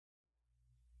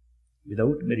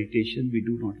Without meditation, we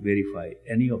do not verify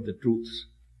any of the truths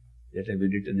that have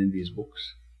been written in these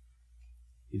books.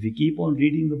 If we keep on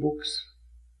reading the books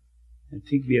and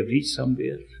think we have reached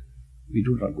somewhere, we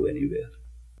do not go anywhere.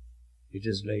 It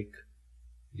is like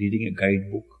reading a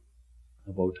guidebook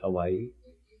about Hawaii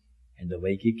and the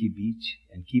Waikiki beach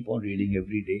and keep on reading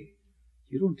every day.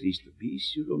 You don't reach the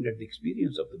beach, you don't get the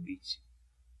experience of the beach.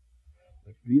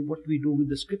 But what we do with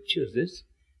the scriptures is,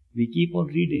 we keep on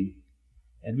reading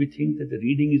and we think that the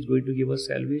reading is going to give us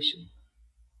salvation.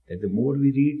 That the more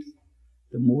we read,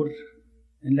 the more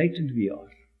enlightened we are.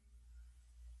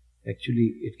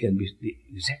 Actually, it can be the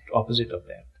exact opposite of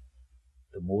that.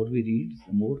 The more we read,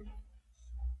 the more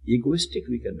egoistic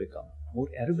we can become, more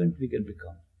arrogant we can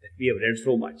become, that we have read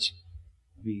so much.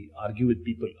 We argue with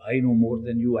people, I know more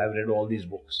than you, I have read all these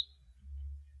books.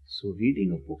 So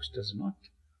reading of books does not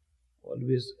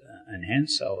always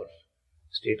enhance our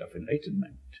state of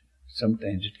enlightenment.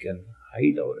 Sometimes it can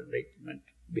hide our enlightenment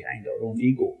behind our own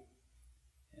ego.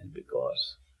 And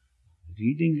because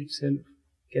reading itself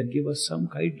can give us some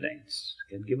guidelines,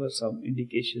 can give us some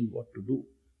indication what to do.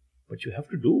 But you have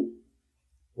to do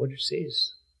what it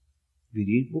says. We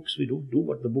read books, we don't do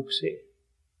what the books say.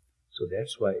 So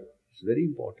that's why it's very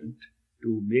important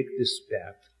to make this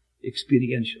path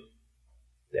experiential.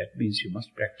 That means you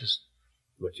must practice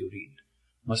what you read,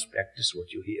 must practice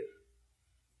what you hear.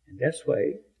 And that's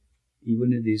why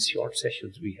even in these short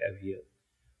sessions we have here,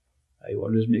 I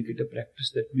always make it a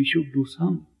practice that we should do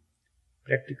some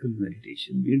practical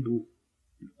meditation. We'll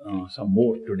do some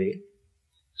more today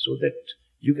so that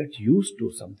you get used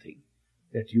to something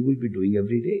that you will be doing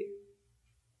every day.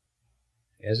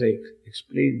 As I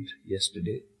explained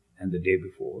yesterday and the day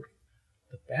before,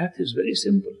 the path is very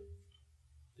simple.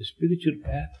 The spiritual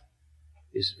path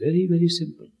is very, very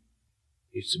simple.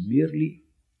 It's merely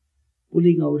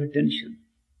pulling our attention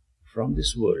from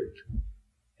this world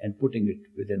and putting it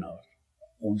within our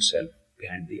own self,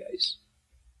 behind the eyes.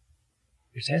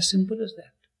 It's as simple as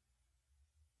that.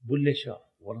 Bulle Shah,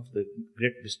 one of the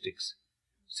great mystics,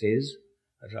 says,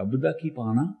 Rabda ki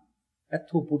pana,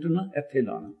 etho putna, ethe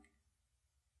lana.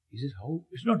 He says, how?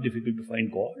 It's not difficult to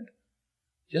find God.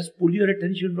 Just pull your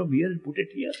attention from here and put it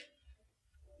here.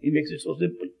 He makes it so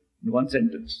simple in one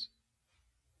sentence.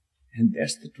 And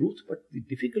that's the truth, but the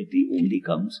difficulty only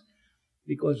comes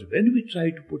because when we try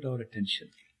to put our attention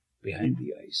behind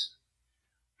the eyes,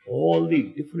 all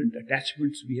the different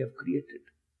attachments we have created,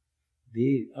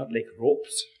 they are like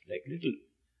ropes, like little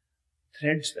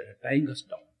threads that are tying us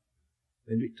down.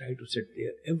 When we try to sit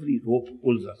there, every rope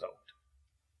pulls us out.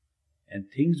 And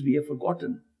things we have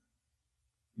forgotten,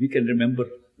 we can remember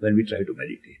when we try to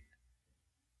meditate.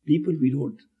 People we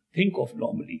don't think of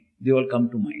normally, they all come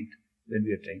to mind when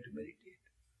we are trying to meditate.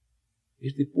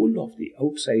 It's the pull of the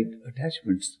outside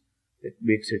attachments that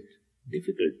makes it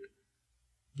difficult.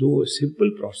 Though a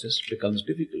simple process becomes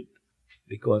difficult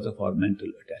because of our mental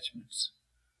attachments.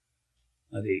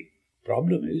 Now the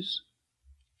problem is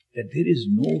that there is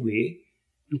no way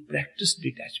to practice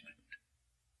detachment.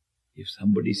 If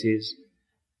somebody says,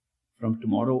 from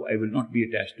tomorrow I will not be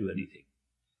attached to anything,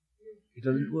 it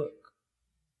doesn't work.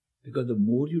 Because the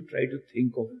more you try to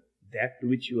think of that to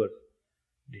which you are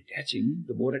detaching,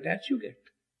 the more attached you get.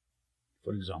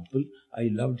 For example, I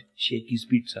loved Shakey's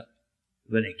pizza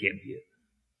when I came here.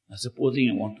 Now supposing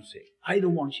I want to say, I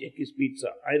don't want Shakey's pizza,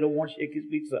 I don't want Shakey's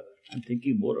pizza. I'm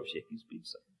thinking more of Shakey's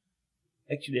pizza.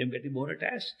 Actually, I'm getting more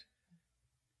attached.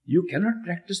 You cannot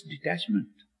practice detachment.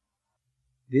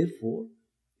 Therefore,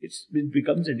 it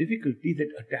becomes a difficulty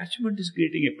that attachment is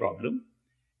creating a problem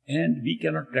and we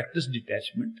cannot practice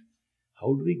detachment.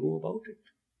 How do we go about it?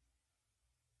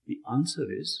 The answer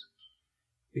is,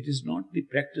 it is not the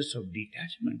practice of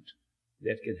detachment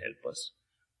that can help us,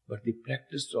 but the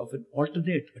practice of an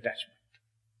alternate attachment,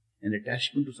 an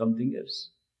attachment to something else.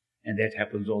 And that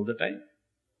happens all the time.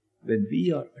 When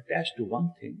we are attached to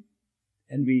one thing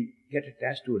and we get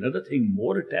attached to another thing,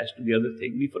 more attached to the other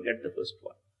thing, we forget the first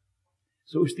one.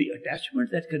 So it's the attachment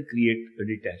that can create a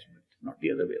detachment, not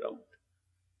the other way around.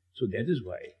 So that is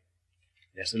why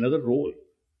that's another role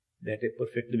that a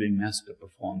perfect living master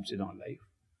performs in our life,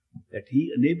 that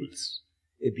he enables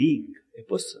a being, a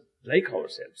person like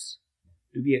ourselves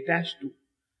to be attached to.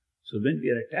 So when we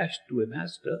are attached to a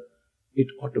master, it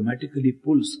automatically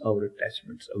pulls our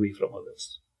attachments away from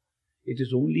others. It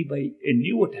is only by a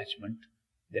new attachment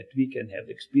that we can have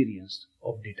experience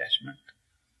of detachment.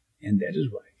 And that is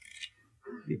why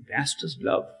the master's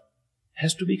love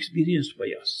has to be experienced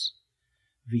by us.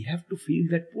 We have to feel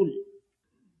that pull.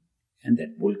 And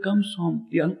that pull comes from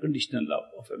the unconditional love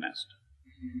of a master.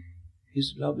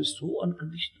 His love is so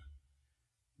unconditional.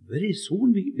 Very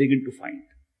soon we begin to find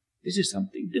This is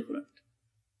something different.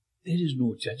 There is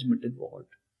no judgment involved.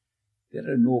 There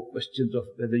are no questions of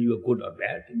whether you are good or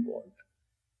bad involved.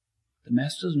 The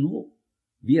masters know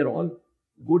we are all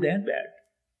good and bad.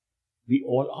 We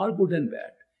all are good and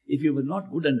bad. If you were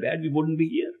not good and bad, we wouldn't be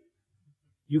here.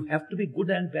 You have to be good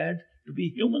and bad to be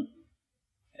human.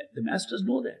 The masters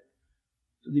know that.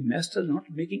 So the masters are not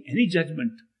making any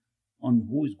judgment on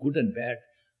who is good and bad.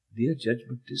 Their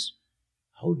judgment is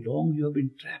how long you have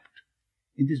been trapped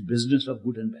in this business of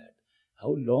good and bad.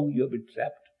 How long you have been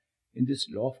trapped in this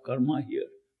law of karma here.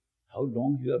 How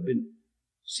long you have been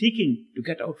seeking to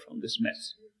get out from this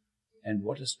mess. And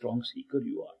what a strong seeker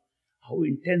you are. How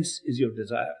intense is your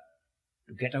desire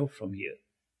to get out from here.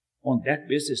 On that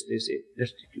basis, they say,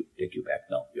 let's take you back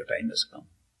now. Your time has come.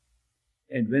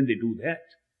 And when they do that,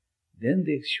 then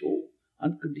they show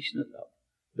unconditional love.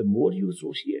 The more you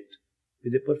associate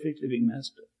with a perfect living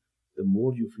master, the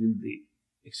more you feel the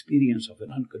experience of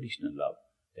an unconditional love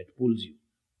that pulls you,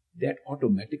 that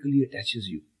automatically attaches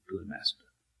you to the master.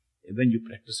 And when you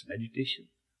practice meditation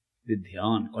with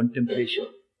dhyan, contemplation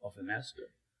of a master,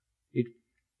 it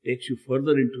takes you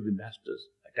further into the master's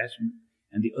attachment,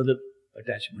 and the other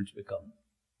attachments become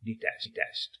detached.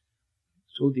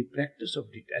 So the practice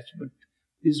of detachment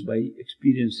is by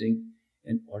experiencing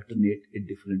an alternate, a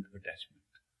different attachment.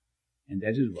 And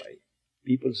that is why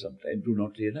people sometimes do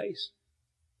not realize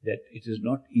that it is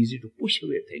not easy to push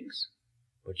away things,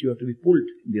 but you have to be pulled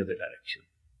in the other direction,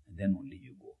 and then only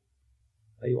you go.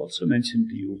 I also mentioned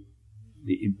to you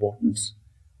the importance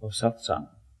of satsang,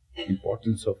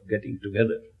 importance of getting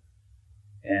together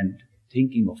and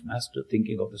thinking of master,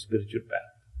 thinking of the spiritual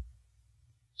path.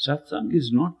 Satsang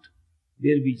is not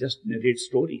where we just narrate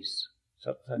stories.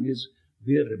 Satsang is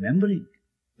where remembering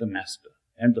the master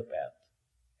and the path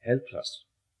helps us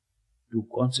to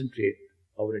concentrate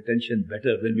our attention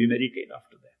better when we meditate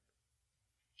after that.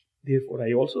 Therefore,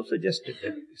 I also suggested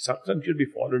that satsang should be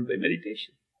followed by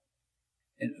meditation.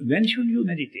 And when should you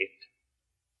meditate?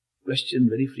 Question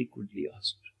very frequently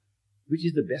asked. Which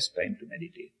is the best time to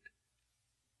meditate?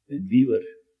 When we were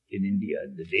in India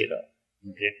at the Dera,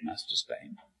 in Great Master's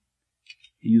time,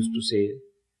 he used to say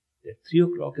that 3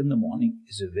 o'clock in the morning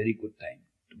is a very good time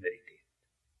to meditate.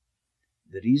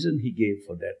 The reason he gave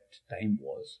for that time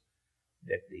was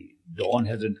that the dawn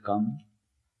hasn't come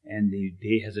and the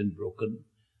day hasn't broken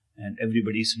and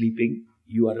everybody is sleeping,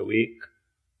 you are awake,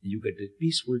 you get a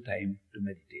peaceful time to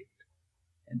meditate.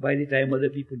 And by the time other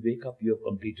people wake up, you have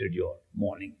completed your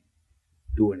morning.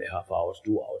 2.5 hours,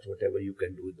 2 hours, whatever you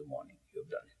can do in the morning, you have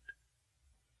done it.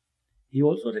 He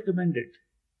also recommended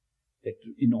that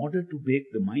in order to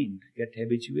make the mind get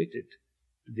habituated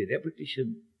to the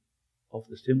repetition of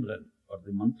the Simran or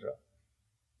the mantra,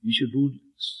 you should do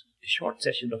a short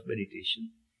session of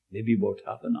meditation, maybe about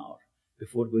half an hour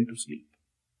before going to sleep.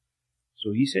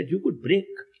 So he said you could break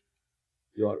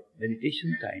your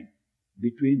meditation time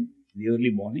between the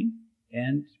early morning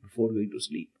and before going to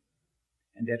sleep.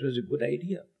 And that was a good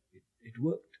idea. It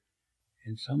worked.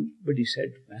 And somebody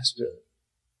said, Master,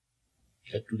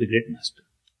 said to the great master,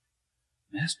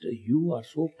 Master, you are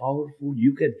so powerful,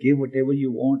 you can give whatever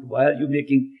you want. Why are you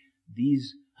making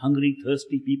these hungry,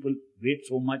 thirsty people wait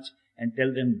so much and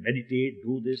tell them, meditate,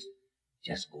 do this?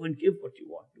 Just go and give what you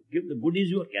want to. Give the goodies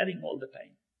you are carrying all the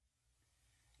time.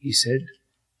 He said,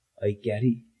 I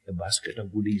carry a basket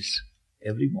of goodies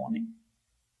every morning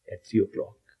at 3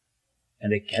 o'clock.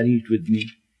 And I carry it with me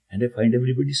and I find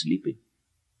everybody sleeping.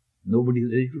 Nobody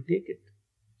is ready to take it.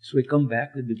 So I come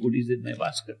back with the goodies in my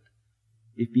basket.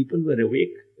 If people were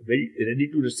awake, ready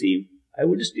to receive, I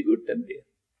would distribute them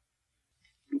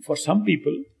there. For some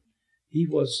people, he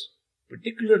was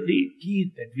particularly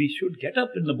keen that we should get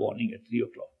up in the morning at 3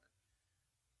 o'clock.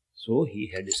 So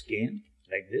he had his cane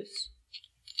like this,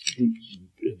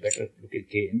 better looking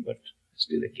cane, but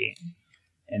still a cane.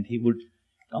 And he would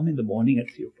come in the morning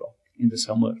at 3 o'clock. In the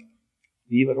summer,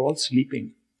 we were all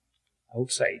sleeping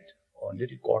outside on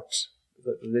little cots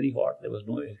because it was very hot. There was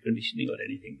no air conditioning or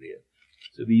anything there.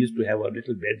 So we used to have our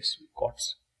little beds,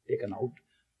 cots taken out,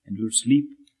 and we would sleep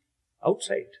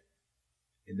outside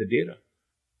in the Dera.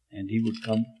 And he would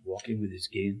come walking with his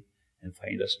cane and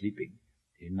find us sleeping.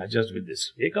 He'd nudge us with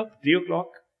this, wake up, 3 o'clock.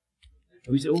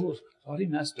 And we say, oh, sorry,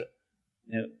 master.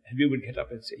 And we would get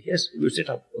up and say, yes, we would sit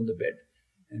up on the bed.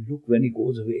 And look, when he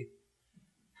goes away,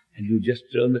 and you just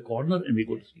turn the corner and we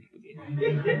go to sleep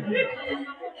again.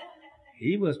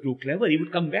 He was too clever. He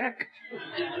would come back.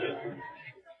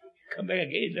 Come back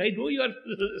again. I know you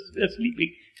are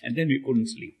sleeping. And then we couldn't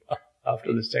sleep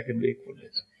after the second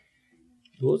wakefulness.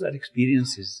 Those are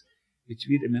experiences which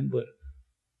we remember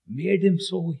made him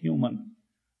so human,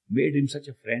 made him such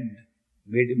a friend,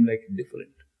 made him like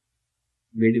different.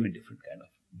 made him a different kind of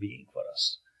being for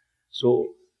us.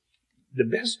 So the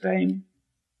best time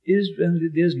is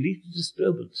when there's least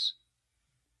disturbance.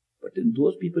 But in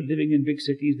those people living in big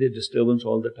cities, there's disturbance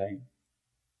all the time.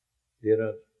 There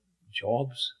are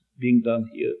jobs being done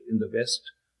here in the West,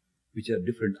 which are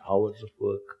different hours of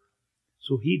work.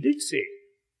 So he did say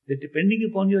that depending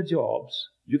upon your jobs,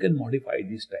 you can modify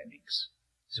these timings.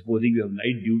 Supposing you have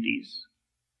night duties,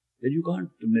 then you can't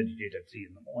meditate at 3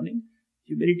 in the morning.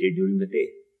 You meditate during the day.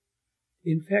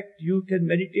 In fact, you can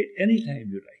meditate anytime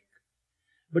you like.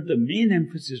 But the main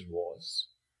emphasis was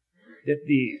that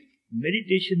the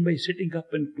meditation by sitting up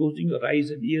and closing your eyes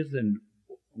and ears and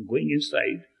going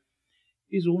inside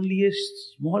is only a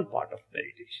small part of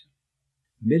meditation.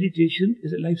 Meditation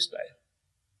is a lifestyle.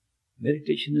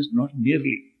 Meditation is not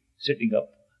merely sitting up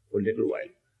for a little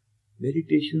while.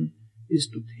 Meditation is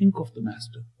to think of the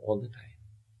Master all the time.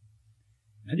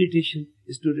 Meditation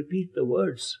is to repeat the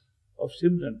words of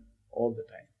Simran all the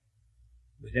time,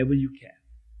 whenever you can,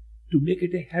 to make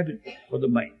it a habit for the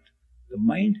mind. The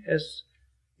mind has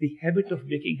the habit of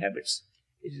making habits.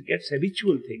 It gets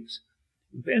habitual things.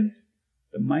 When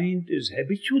the mind is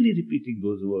habitually repeating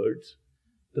those words,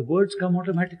 the words come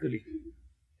automatically.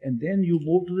 And then you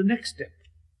move to the next step.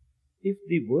 If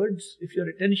your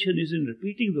attention is in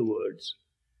repeating the words,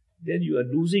 then you are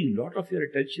losing a lot of your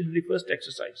attention in the first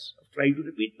exercise of trying to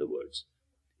repeat the words.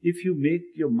 If you make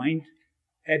your mind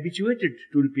habituated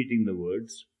to repeating the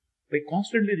words, by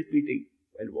constantly repeating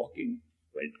while walking,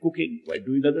 while cooking, while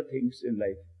doing other things in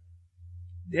life,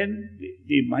 then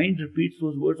the mind repeats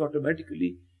those words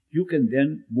automatically. You can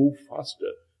then move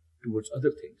faster towards other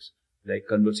things, like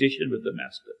conversation with the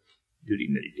Master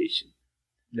during meditation,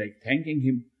 like thanking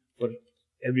him for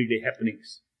everyday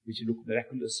happenings, which look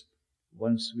miraculous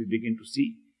once we begin to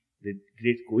see the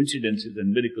great coincidences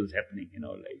and miracles happening in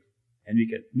our life. And we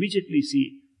can immediately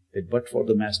see that but for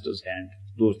the Master's hand,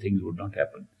 those things would not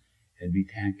happen. And we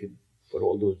thank him for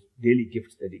all those daily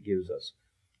gifts that he gives us.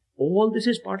 All this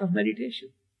is part of meditation.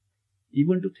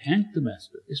 Even to thank the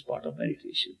Master is part of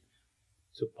meditation.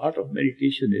 So part of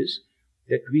meditation is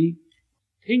that we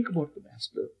think about the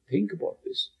Master, think about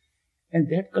this, and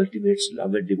that cultivates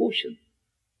love and devotion.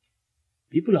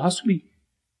 People ask me,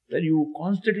 that you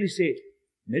constantly say,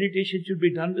 meditation should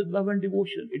be done with love and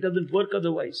devotion. It doesn't work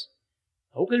otherwise.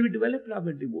 How can we develop love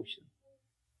and devotion?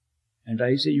 And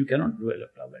I say, you cannot develop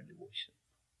love and devotion.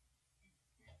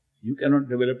 You cannot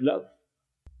develop love.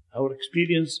 Our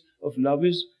experience of love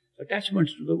is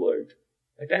attachments to the world.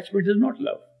 Attachment is not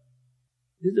love.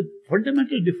 There is a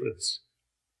fundamental difference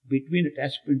between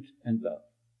attachment and love.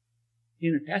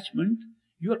 In attachment,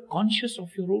 you are conscious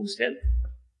of your own self.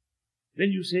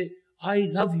 When you say, I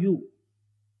love you,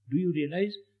 do you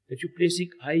realize that you're placing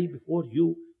I before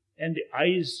you, and the I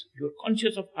is, you're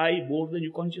conscious of I more than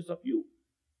you're conscious of you?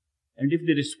 And if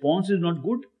the response is not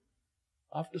good,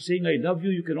 after saying I love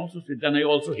you, you can also say, then I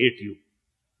also hate you.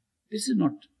 This is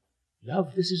not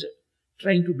love. This is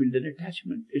trying to build an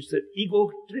attachment. It's an ego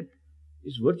trip.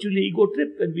 It's virtually ego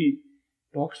trip when we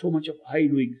talk so much of I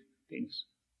doing things.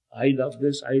 I love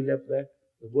this, I love that.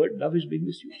 The word love is being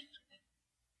misused.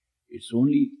 It's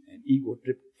only an ego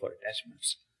trip for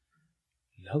attachments.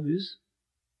 Love is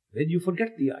when you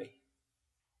forget the I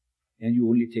and you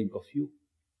only think of you.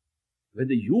 When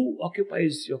the you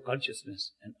occupies your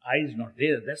consciousness and I is not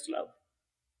there, that's love.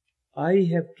 I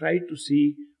have tried to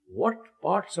see what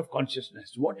parts of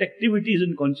consciousness, what activities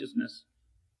in consciousness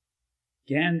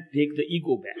can take the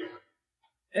ego back.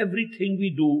 Everything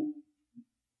we do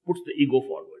puts the ego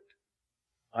forward.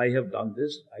 I have done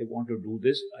this, I want to do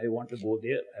this, I want to go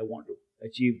there, I want to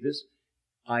achieve this.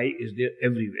 I is there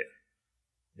everywhere.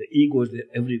 The ego is there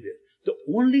everywhere. The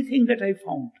only thing that I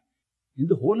found in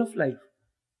the whole of life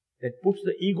that puts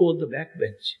the ego on the back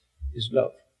bench is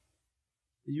love.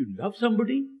 When you love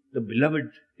somebody, the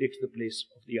beloved takes the place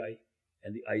of the I,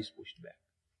 and the I is pushed back.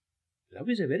 Love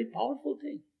is a very powerful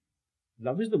thing.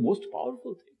 Love is the most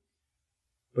powerful thing.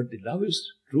 But the love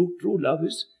is, true love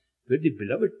is where the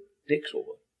beloved takes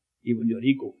over, even your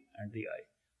ego and the I.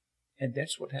 And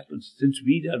that's what happens. Since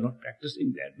we are not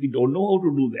practicing that, we don't know how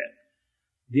to do that.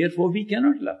 Therefore, we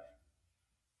cannot love.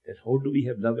 That how do we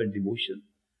have love and devotion?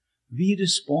 We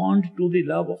respond to the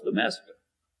love of the Master.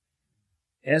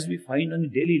 As we find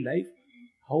in daily life,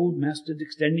 how Master is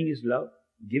extending his love,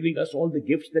 giving us all the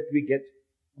gifts that we get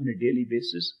on a daily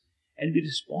basis, and we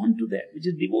respond to that, which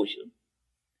is devotion.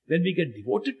 When we get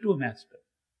devoted to a Master,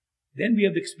 then we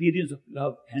have the experience of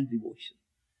love and devotion.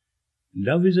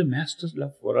 Love is a Master's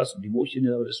love for us. Devotion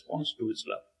is our response to his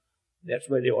love. That's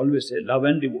why they always say love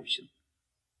and devotion.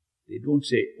 They don't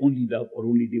say only love or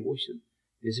only devotion.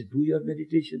 They say do your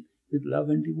meditation with love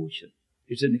and devotion.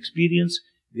 It's an experience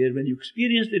where when you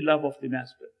experience the love of the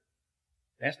Master,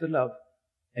 that's the love,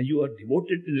 and you are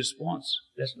devoted in response,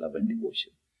 that's love and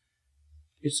devotion.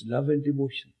 It's love and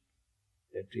devotion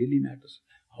that really matters.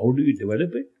 How do you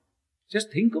develop it?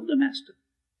 Just think of the Master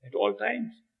at all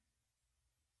times.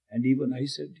 And even I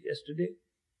said yesterday,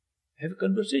 have a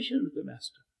conversation with the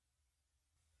Master.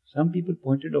 Some people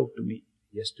pointed out to me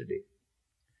yesterday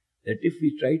that if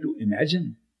we try to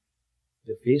imagine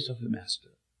the face of a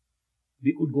Master,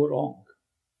 we could go wrong.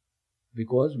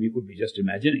 Because we could be just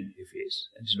imagining a face,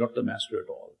 and it's not the Master at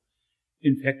all.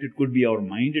 In fact, it could be our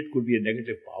mind, it could be a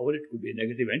negative power, it could be a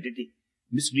negative entity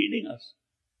misleading us.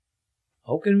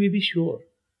 How can we be sure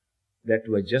that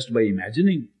just by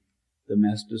imagining the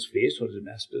Master's face or the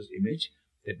Master's image,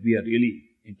 that we are really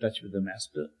in touch with the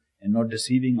Master and not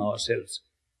deceiving ourselves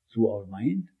through our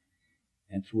mind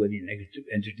and through any negative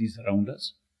entities around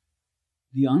us?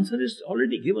 The answer is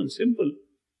already given, simple,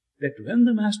 that when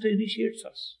the Master initiates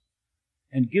us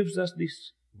and gives us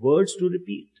these words to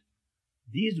repeat,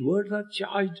 these words are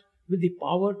charged with the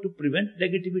power to prevent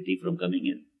negativity from coming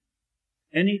in.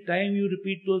 Any time you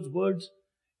repeat those words,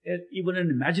 even an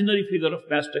imaginary figure of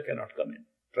Master cannot come in.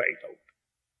 Try it out.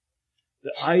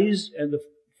 The eyes and the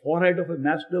forehead of a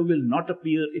Master will not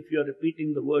appear if you are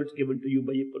repeating the words given to you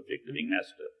by a perfect living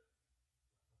Master,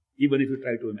 even if you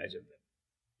try to imagine them.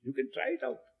 You can try it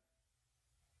out.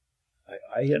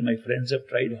 I and my friends have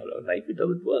tried all our life. It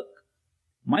doesn't work.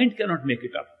 Mind cannot make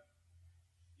it up.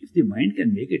 If the mind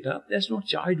can make it up, that's not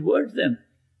charged words then.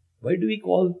 Why do we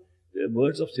call the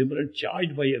words of Simran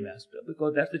charged by a Master?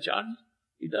 Because that's the charge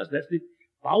he does. That's the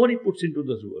power he puts into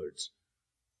those words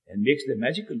and makes them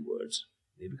magical words.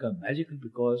 They become magical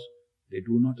because they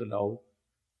do not allow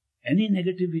any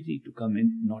negativity to come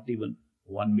in, not even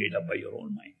one made up by your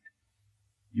own mind.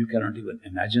 You cannot even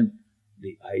imagine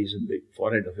the eyes and the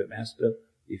forehead of a Master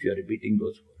if you are repeating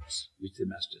those words which the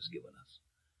Master has given us.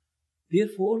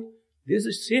 Therefore, there is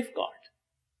a safeguard.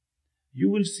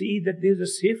 You will see that there is a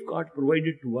safeguard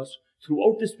provided to us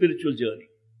throughout the spiritual journey,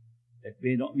 that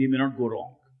we may not go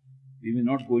wrong. We may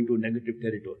not go into negative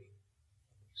territory.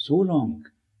 So long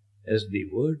as the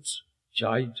words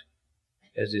charged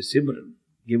as a Simran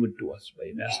given to us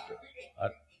by Master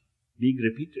are being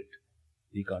repeated,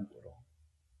 we can't go wrong.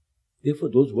 Therefore,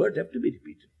 those words have to be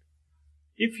repeated.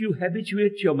 If you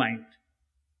habituate your mind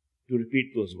to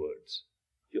repeat those words,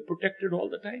 you're protected all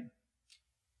the time.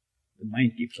 The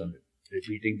mind keeps on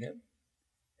repeating them.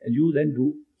 And you then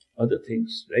do other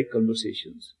things like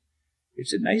conversations.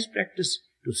 It's a nice practice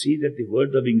to see that the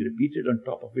words are being repeated. On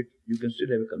top of it, you can still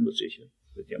have a conversation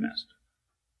with your Master.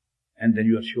 And then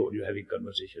you are sure you're having a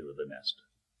conversation with the Master.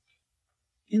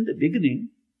 In the beginning,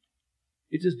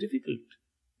 it is difficult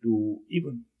to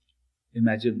even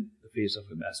imagine the face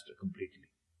of a Master completely.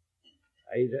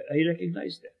 I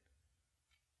recognize that.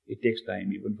 It takes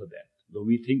time even for that. Though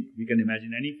we think we can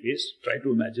imagine any face, try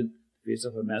to imagine the face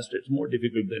of a Master. It's more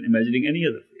difficult than imagining any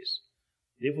other face.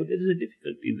 Therefore, there is a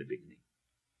difficulty in the beginning.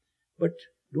 But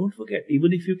don't forget,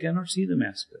 even if you cannot see the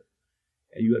Master,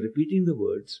 and you are repeating the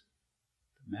words,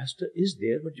 the Master is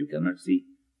there, but you cannot see.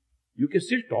 You can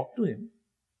still talk to him,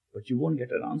 but you won't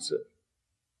get an answer.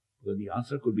 Because the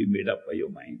answer could be made up by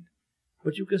your mind.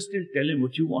 But you can still tell him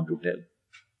what you want to tell.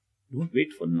 Don't wait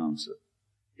for an answer.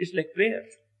 It's like prayer.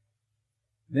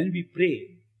 When we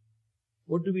pray,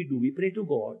 what do? We pray to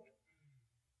God.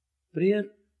 Prayer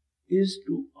is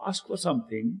to ask for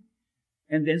something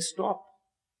and then stop.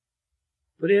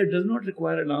 Prayer does not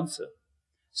require an answer.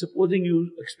 Supposing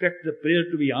you expect the prayer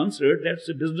to be answered, that's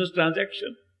a business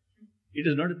transaction. It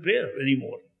is not a prayer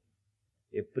anymore.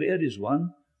 A prayer is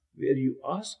one where you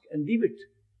ask and leave it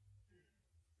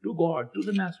to God, to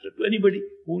the Master, to anybody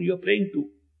whom you are praying to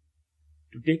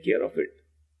take care of it.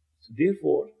 So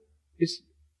therefore,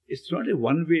 it's not a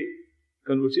one-way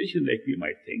conversation like we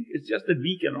might think. It's just that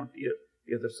we cannot hear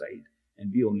the other side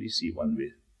and we only see one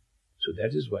way. So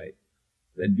that is why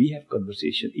when we have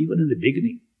conversation, even in the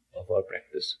beginning of our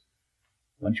practice,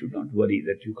 one should not worry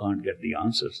that you can't get the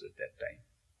answers at that time.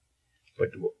 But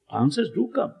answers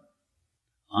do come.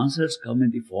 Answers come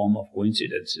in the form of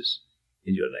coincidences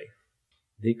in your life.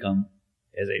 They come,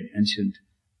 as I mentioned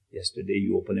yesterday,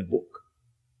 you open a book,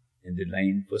 and the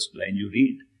first line you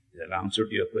read is an answer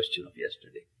to your question of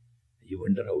yesterday. You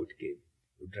wonder how it came.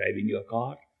 You're driving your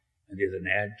car, and there's an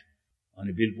ad on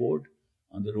a billboard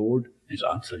on the road, and it's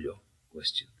answer your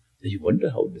question. Then you wonder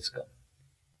how this comes.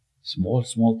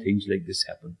 Small things like this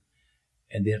happen,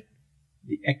 and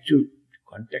the actual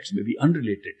context may be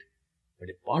unrelated, but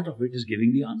a part of it is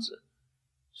giving the answer.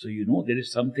 So you know there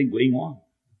is something going on.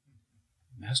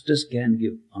 Masters can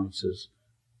give answers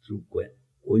through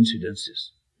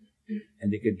coincidences.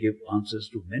 And they can give answers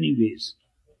to many ways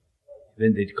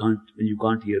when you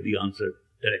can't hear the answer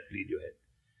directly in your head.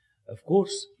 Of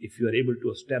course, if you are able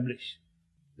to establish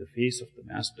the face of the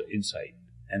master inside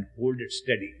and hold it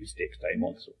steady, which takes time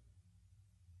also.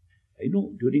 I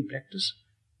know during practice,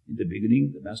 in the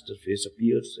beginning, the master's face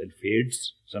appears and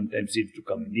fades, sometimes seems to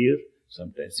come near,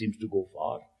 sometimes seems to go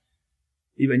far.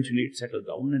 Eventually it settles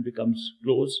down and becomes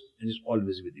close and is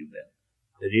always with you then.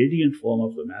 The radiant form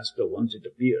of the master, once it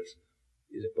appears,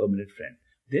 is a permanent friend.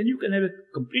 Then you can have a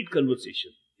complete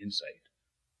conversation inside.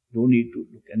 No need to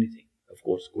look anything. Of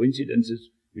course, coincidences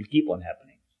will keep on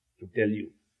happening to tell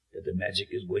you that the magic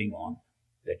is going on,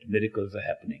 that miracles are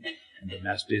happening, and the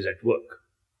master is at work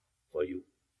for you.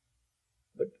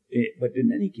 But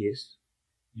in any case,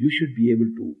 you should be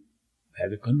able to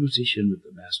have a conversation with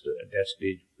the master at that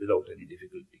stage without any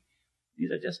difficulty.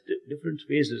 These are just different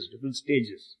phases, different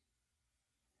stages.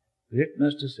 Great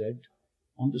Master said,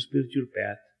 on the spiritual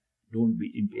path, don't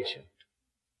be impatient.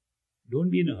 Don't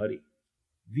be in a hurry.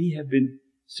 We have been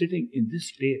sitting in this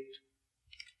state,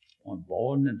 on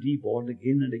born and reborn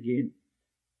again and again,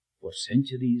 for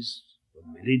centuries, for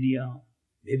millennia,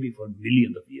 maybe for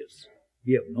millions of years.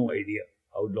 We have no idea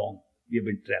how long we have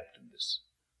been trapped in this.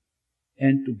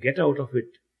 And to get out of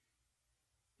it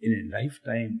in a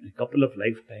lifetime, a couple of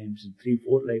lifetimes, in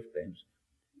 3-4 lifetimes,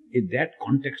 in that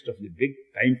context of the big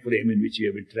time frame in which we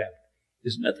have been trapped,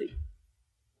 is nothing.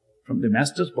 From the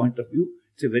master's point of view,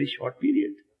 it's a very short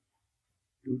period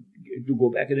to go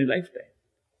back in a lifetime.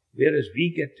 Whereas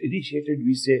we get initiated,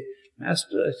 we say,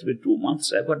 Master, it's been 2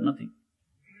 months, I've got nothing.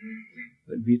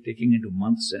 But we're taking into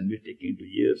months and we're taking into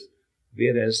years.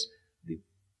 Whereas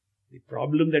the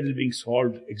problem that is being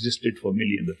solved existed for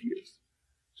millions of years.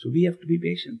 So we have to be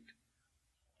patient.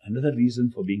 Another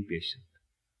reason for being patient.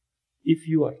 If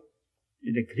you are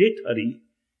in a great hurry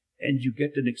and you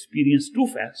get an experience too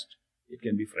fast, it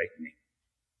can be frightening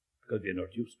because we are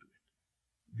not used to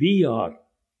it. We are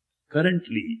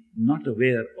currently not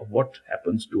aware of what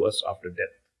happens to us after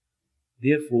death.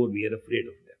 Therefore, we are afraid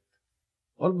of death.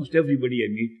 Almost everybody I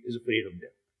meet is afraid of death.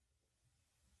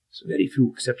 So very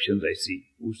few exceptions I see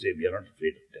who say we are not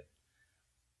afraid of death.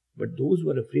 But those who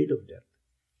are afraid of death,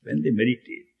 when they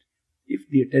meditate, if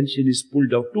the attention is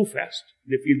pulled out too fast,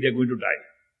 they feel they are going to die.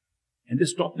 And they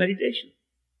stop meditation.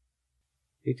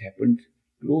 It happened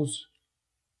close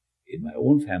in my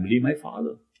own family, my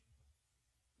father,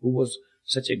 who was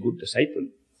such a good disciple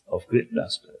of great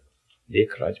master,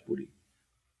 Puri.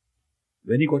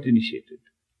 When he got initiated,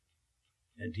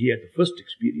 and he had the first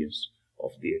experience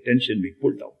of the attention being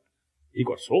pulled out, he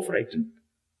got so frightened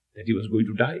that he was going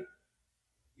to die.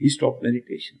 He stopped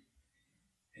meditation.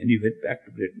 And he went back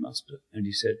to great master and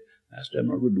he said, Master, I'm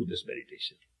not going to do this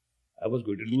meditation. I was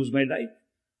going to lose my life.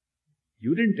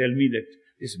 You didn't tell me that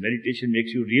this meditation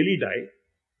makes you really die.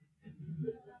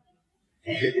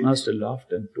 The great master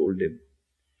laughed and told him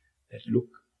that, look,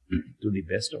 to the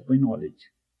best of my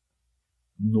knowledge,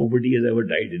 nobody has ever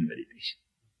died in meditation.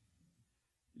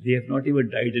 They have not even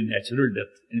died a natural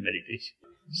death in meditation.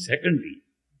 Secondly,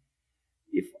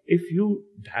 if you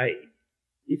die,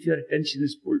 if your attention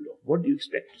is pulled off, what do you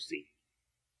expect to see?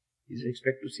 He said, I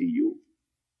expect to see you.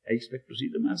 I expect to see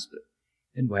the master.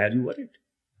 Then why are you worried?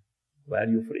 Why are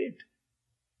you afraid?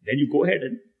 Then you go ahead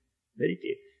and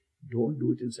meditate. Don't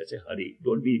do it in such a hurry.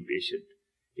 Don't be impatient.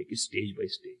 Take it stage by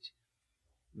stage.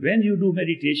 When you do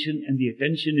meditation and the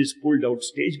attention is pulled out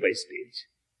stage by stage,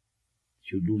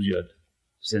 you lose your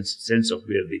sense of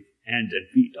where the hands and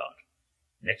feet are.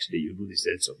 Next day you lose the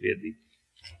sense of where the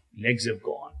legs have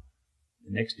gone.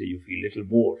 The next day you feel a little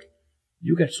bored.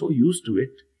 You get so used to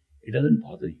it, it doesn't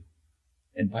bother you.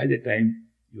 And by the time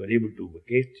you are able to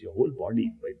vacate your whole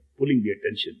body by pulling the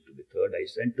attention to the third eye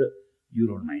center, you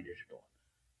don't mind it at all.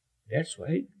 That's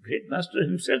why great master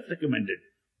himself recommended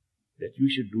that you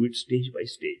should do it stage by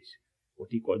stage. What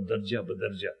he called darja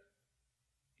badarja.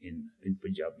 In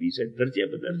Punjabi, he said darja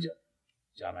badarja.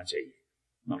 Jana chahiye.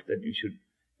 Not that you should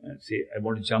say, I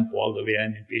want to jump all the way,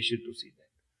 I'm impatient to see that.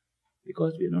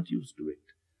 Because we are not used to it.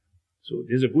 So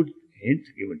there's a good hint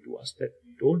given to us that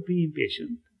don't be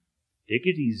impatient, take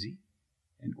it easy,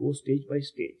 and go stage by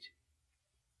stage.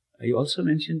 I also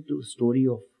mentioned the story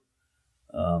of,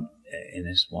 in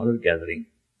a smaller gathering,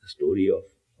 the story of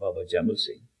Baba Jamal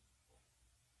Singh,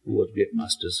 who was great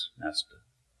master's master.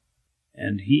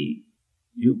 And you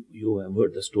have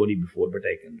heard the story before, but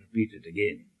I can repeat it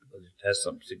again because it has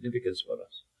some significance for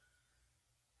us.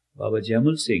 Baba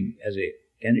Jamal Singh, as a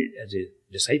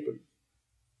disciple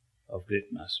of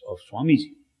great master, of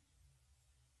Swamiji,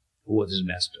 who was his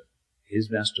master. His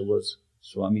master was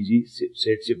Swamiji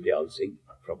Seth Shivdayal Singh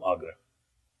from Agra.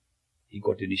 He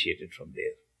got initiated from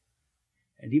there.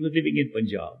 And he was living in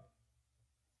Punjab.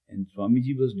 And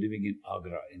Swamiji was living in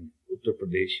Agra, in Uttar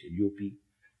Pradesh, UP.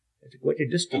 It's quite a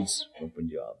distance from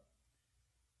Punjab.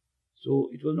 So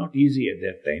it was not easy at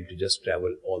that time to just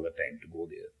travel all the time to go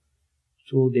there.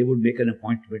 So they would make an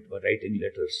appointment by writing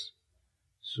letters.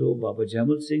 So Baba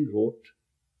Jamal Singh wrote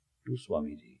to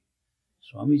Swamiji,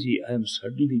 Swamiji, I am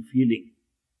suddenly feeling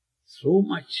so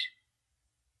much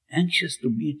anxious to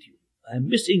meet you. I am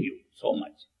missing you so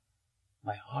much.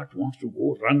 My heart wants to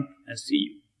go run and see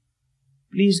you.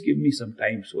 Please give me some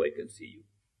time so I can see you.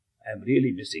 I am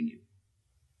really missing you.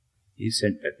 He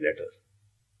sent that letter.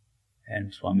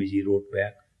 And Swamiji wrote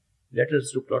back.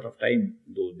 Letters took a lot of time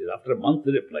in those days. After a month,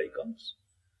 the reply comes.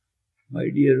 My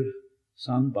dear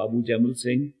son, Babu Jamal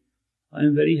Singh, I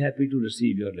am very happy to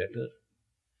receive your letter.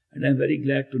 And I am very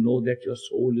glad to know that your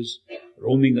soul is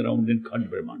roaming around in Khand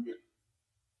Brahmand.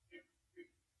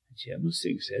 Jamal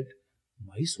Singh said,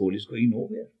 my soul is going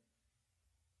nowhere.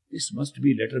 This must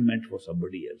be a letter meant for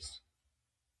somebody else.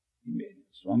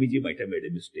 Swamiji might have made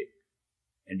a mistake.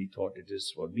 And he thought it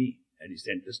is for me. And he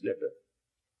sent this letter.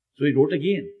 So he wrote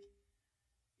again.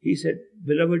 He said,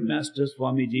 beloved Master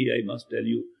Swamiji, I must tell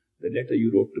you, the letter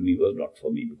you wrote to me was not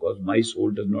for me because my soul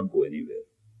does not go anywhere.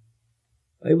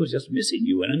 I was just missing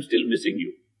you and I'm still missing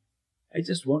you. I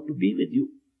just want to be with you.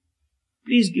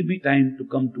 Please give me time to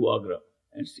come to Agra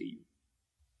and see you.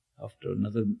 After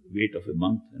another wait of a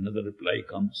month, another reply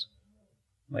comes.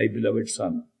 My beloved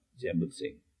son, Jamal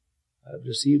Singh, I have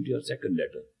received your second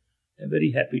letter. I am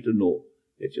very happy to know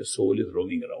that your soul is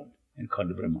roaming around in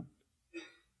Khand Brahman.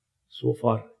 So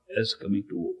far as coming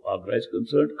to Agra is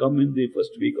concerned, come in the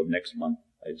first week of next month,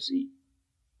 I'll see.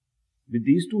 With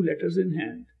these two letters in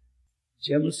hand,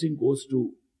 Jamal Singh goes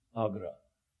to Agra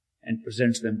and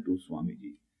presents them to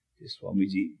Swamiji. He says,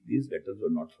 Swamiji, these letters were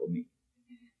not for me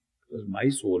because my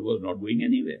soul was not going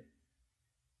anywhere.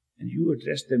 And you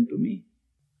addressed them to me.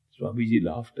 Swamiji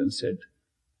laughed and said,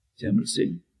 Jamal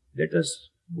Singh, let us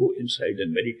go inside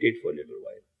and meditate for a little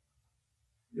while.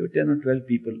 There were 10 or 12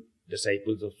 people,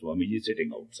 disciples of Swamiji,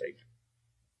 sitting outside.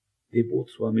 They both,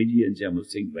 Swamiji and Jamal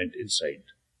Singh, went inside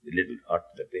the little hut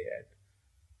that they had.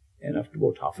 And after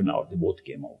about half an hour, they both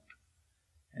came out.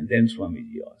 And then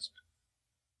Swamiji asked,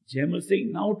 Jamal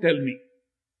Singh, now tell me,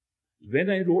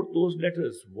 when I wrote those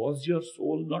letters, was your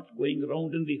soul not going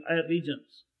around in the higher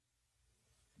regions?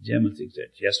 Jamal Singh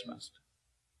said, yes, Master.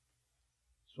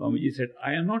 Swamiji said,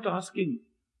 I am not asking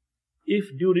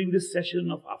if during this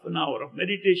session of half an hour of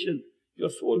meditation, your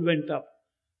soul went up.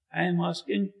 I am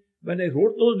asking, when I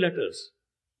wrote those letters,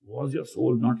 was your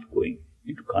soul not going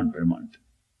into Khand Brahman?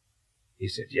 He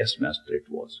said, yes, Master, it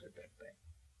was at that time.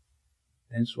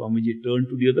 Then Swamiji turned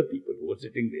to the other people who were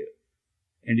sitting there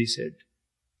and he said,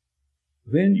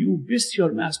 when you miss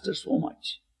your Master so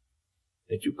much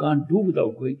that you can't do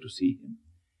without going to see him,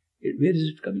 where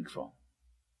is it coming from?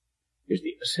 It's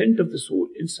the ascent of the soul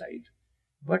inside,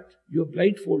 but you are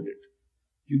blindfolded.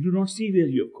 You do not see where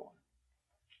you have gone.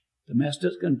 The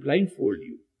Masters can blindfold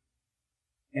you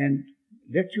and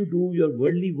let you do your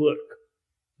worldly work,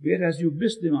 whereas you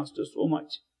miss the Master so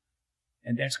much.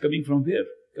 And that's coming from where?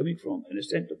 Coming from an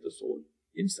ascent of the soul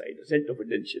inside, ascent of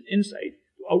attention inside.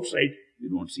 To outside, you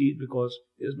don't see it because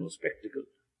there is no spectacle.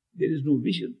 There is no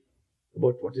vision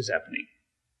about what is happening.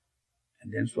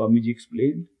 And then Swamiji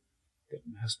explained that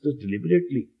Masters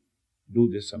deliberately do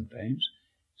this sometimes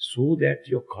so that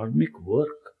your karmic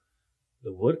work,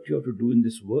 the work you have to do in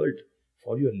this world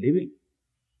for your living,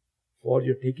 for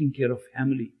your taking care of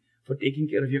family, for taking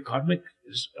care of your karmic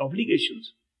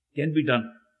obligations can be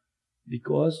done.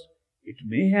 Because it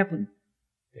may happen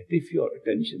that if your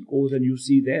attention goes and you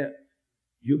see there,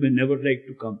 you may never like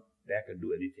to come back and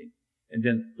do anything. And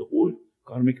then the whole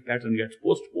karmic pattern gets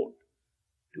postponed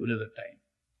to another time.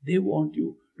 They want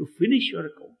you to finish your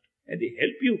account and they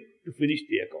help you to finish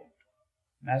the account.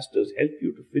 Masters help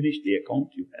you to finish the account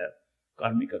you have,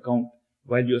 karmic account,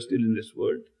 while you are still in this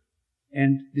world.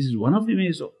 And this is one of the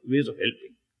ways of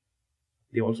helping.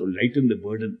 They also lighten the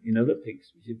burden in other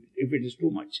things, if it is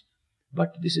too much.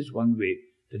 But this is one way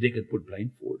that they can put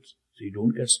blindfolds, so you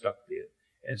don't get stuck there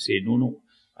and say, no,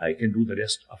 I can do the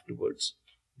rest afterwards.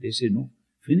 They say, no,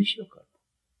 finish your karma.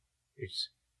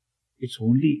 It's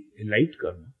only a light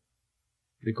karma,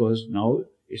 because now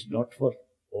it's not for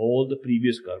all the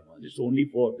previous karma. It's only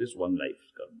for this one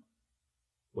life's karma.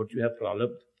 What you have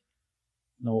pralabdha.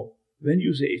 Now, when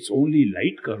you say it's only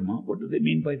light karma, what do they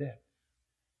mean by that?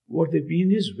 What they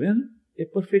mean is when a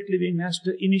perfect living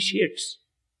Master initiates,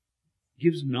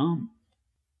 gives naam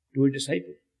to a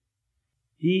disciple,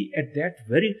 he at that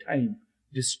very time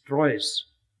destroys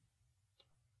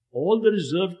all the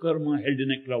reserve karma held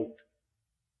in a cloud,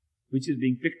 which is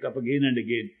being picked up again and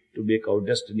again to make our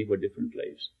destiny for different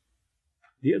lives.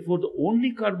 Therefore, the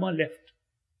only karma left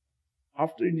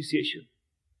after initiation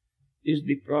is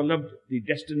the pralabdha, the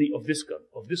destiny of this karma,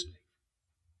 of this life.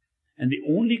 And the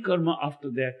only karma after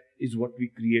that is what we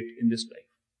create in this life.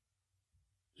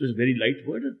 So it's a very light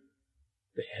burden.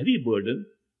 The heavy burden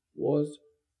was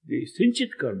the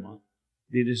sinchit karma,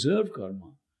 the reserve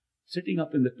karma, sitting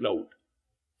up in the cloud,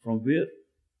 from where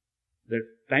the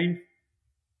time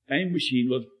machine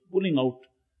was pulling out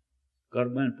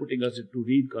karma and putting us into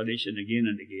reincarnation again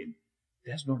and again.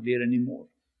 That's not there anymore.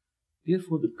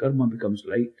 Therefore, the karma becomes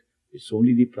light. It's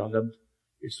only the pralabdha.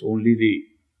 It's only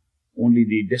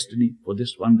the destiny for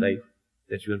this one life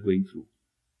that you are going through.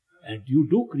 And you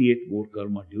do create more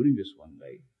karma during this one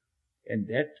life. And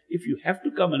that, if you have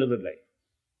to come another life,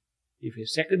 if a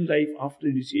second life after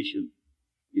initiation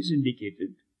is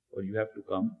indicated, or you have to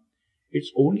come,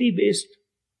 it's only based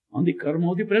on the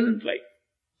karma of the present life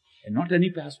and not any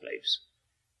past lives.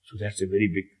 So that's a very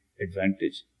big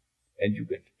advantage, and you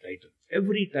get it lighter.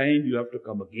 Every time you have to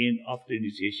come again after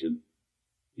initiation,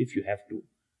 if you have to,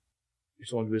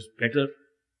 it's always better,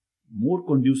 more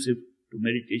conducive to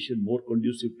meditation, more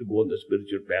conducive to go on the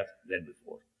spiritual path than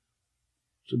before.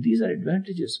 So these are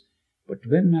advantages. But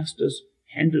when masters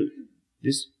handle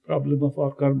this problem of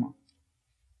our karma,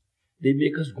 they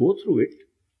make us go through it,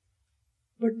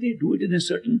 but they do it in a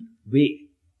certain way,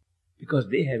 because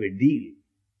they have a deal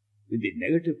with the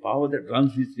negative power that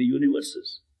runs these three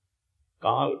universes.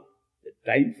 Kal, the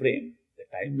time frame, the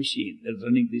time machine that's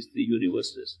running these three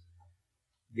universes.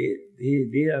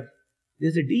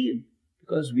 There's a deal,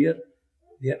 because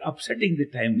they are upsetting the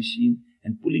time machine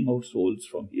and pulling out souls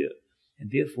from here. And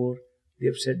therefore, they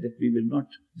have said that we will not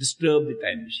disturb the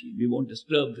time machine. We won't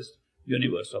disturb this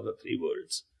universe of the three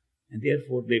worlds. And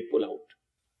therefore, they pull out.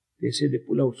 They say they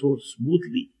pull out so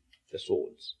smoothly, the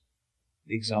souls.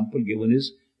 The example given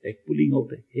is like pulling out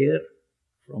a hair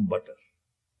from butter.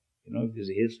 You know, if there's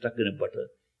a hair stuck in a butter,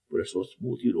 pull it so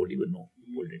smooth you don't even know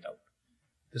you pulled it out.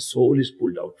 The soul is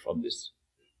pulled out from this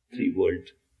three-world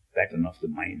pattern of the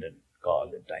mind and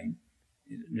Kal and time,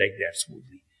 like that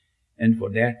smoothly. And for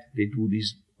that, they do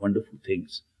these wonderful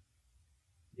things.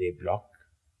 They block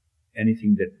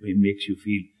anything that makes you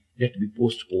feel, let me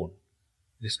postpone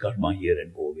this karma here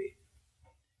and go away.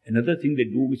 Another thing they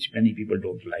do, which many people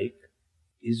don't like,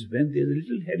 is when there's a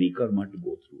little heavy karma to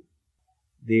go through,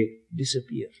 they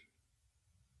disappear.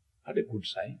 Not a good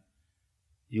sign.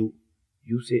 You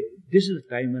say, this is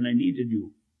the time when I needed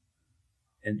you.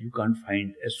 And you can't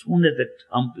find. As soon as that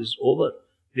hump is over,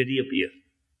 they reappear.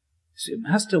 You say,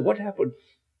 Master, what happened?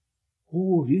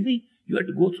 Oh, really? You had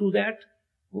to go through that?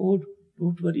 Oh,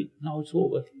 don't worry, now it's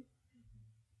over.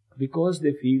 Because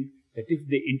they feel that if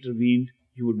they intervened,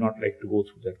 you would not like to go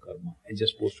through that karma and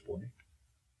just postpone it.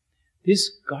 This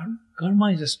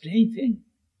karma is a strange thing.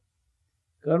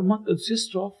 Karma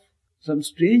consists of some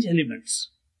strange elements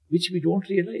which we don't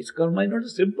realize. Karma is not a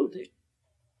simple thing.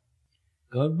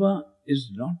 Karma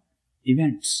is not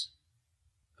events.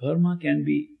 Karma can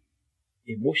be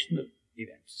emotional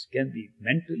events, can be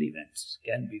mental events,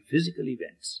 can be physical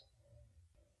events.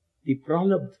 The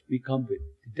pralabdha we come with,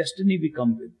 the destiny we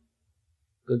come with,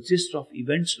 consists of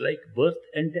events like birth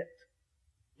and death.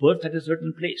 Birth at a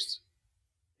certain place,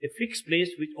 a fixed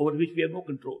place over which we have no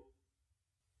control.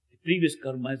 The previous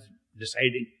karma is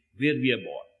deciding where we are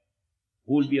born,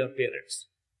 who will be our parents.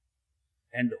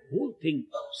 And the whole thing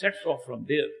sets off from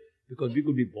there, because we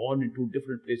could be born in two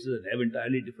different places and have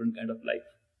entirely different kind of life.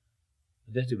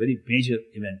 That's a very major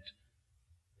event,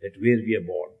 that where we are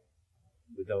born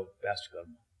with our past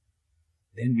karma.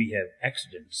 Then we have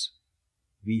accidents,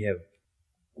 we have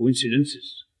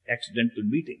coincidences, accidental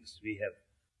meetings, we have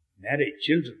married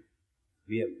children,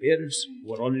 we have parents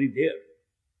who are already there,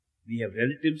 we have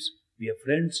relatives, we have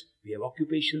friends, we have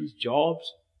occupations,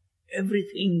 jobs.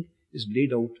 Everything is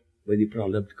laid out by the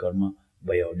pralabdha karma,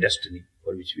 by our destiny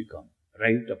for which we come,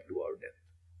 right up to our death.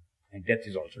 And death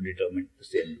is also determined the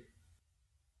same way.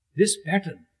 This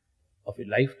pattern of a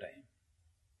lifetime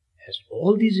has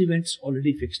all these events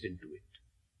already fixed into it.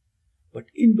 But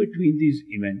in between these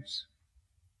events,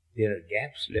 there are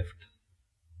gaps left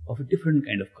of a different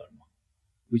kind of karma,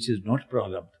 which is not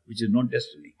pralabdha, which is not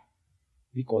destiny.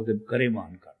 We call them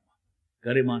kareman karma.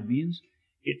 Kareman means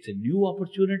it's a new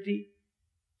opportunity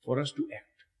for us to act.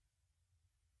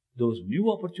 Those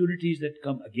new opportunities that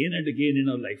come again and again in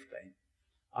our lifetime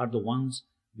are the ones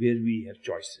where we have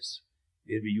choices,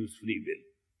 where we use free will,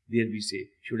 where we say,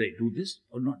 should I do this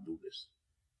or not do this?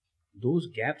 Those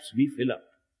gaps we fill up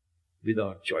with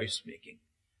our choice making.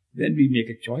 When we make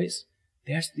a choice,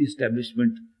 that's the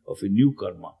establishment of a new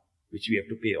karma, which we have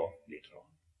to pay off later on.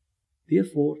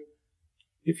 Therefore,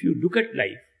 if you look at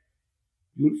life,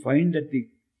 you will find that the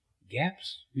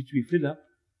gaps which we fill up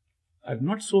are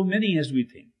not so many as we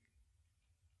think.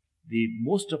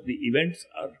 Most of the events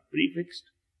are prefixed,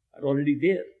 are already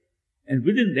there, and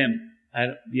within them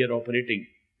we are operating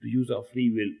to use our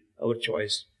free will, our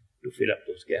choice, to fill up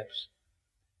those gaps.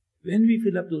 When we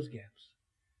fill up those gaps,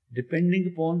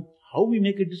 depending upon how we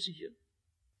make a decision,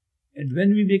 and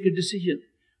when we make a decision,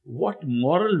 what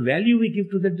moral value we give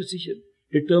to that decision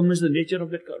determines the nature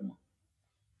of that karma.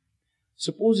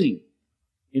 Supposing,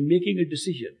 in making a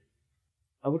decision,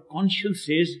 our conscience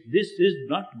says, this is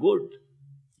not good,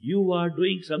 you are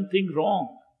doing something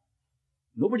wrong.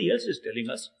 Nobody else is telling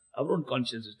us, our own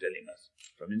conscience is telling us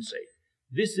from inside,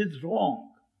 this is wrong.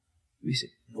 We say,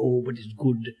 no, but it's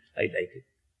good, I like it.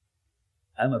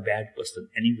 I'm a bad person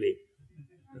anyway.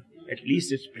 At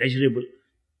least it's pleasurable.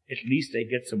 At least I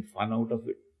get some fun out of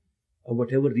it. Or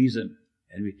whatever reason,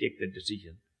 and we take that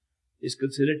decision, is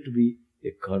considered to be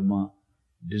a karma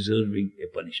deserving a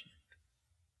punishment.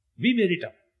 We made it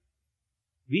up.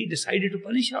 We decided to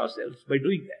punish ourselves by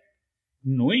doing that.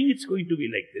 Knowing it's going to be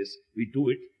like this, we do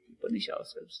it, we punish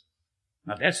ourselves.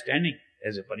 Now that's standing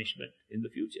as a punishment in the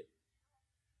future.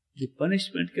 The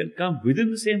punishment can come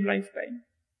within the same lifetime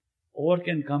or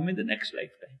can come in the next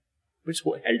lifetime, but it's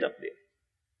held up there.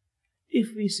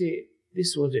 If we say,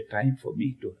 this was a time for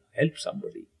me to help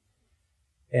somebody,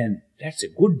 and that's a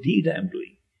good deed I am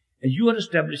doing, and you are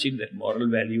establishing that moral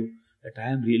value that I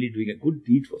am really doing a good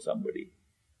deed for somebody,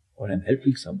 or I am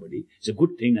helping somebody, it's a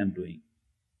good thing I am doing,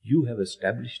 you have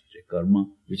established a karma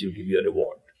which will give you a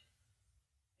reward.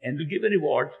 And will give a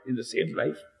reward in the same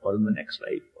life or in the next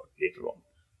life or later on,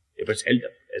 if it's held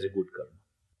up as a good karma.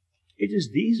 It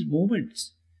is these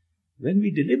moments when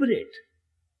we deliberate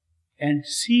and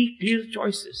see clear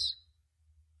choices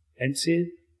and say,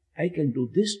 I can do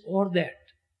this or that,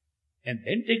 and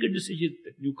then take a decision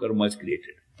that new karma is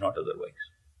created, not otherwise.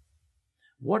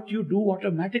 What you do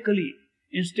automatically,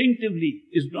 instinctively,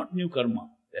 is not new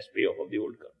karma. That's payoff of the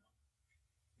old karma.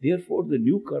 Therefore, the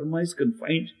new karma is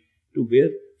confined to where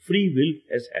free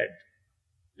will has had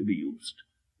to be used,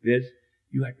 where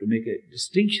you had to make a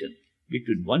distinction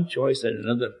between one choice and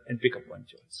another and pick up one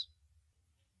choice.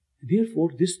 Therefore,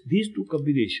 these two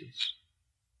combinations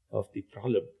of the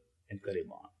pralab and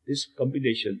karima, this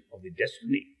combination of the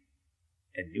destiny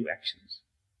and new actions,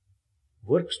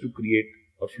 works to create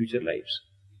our future lives.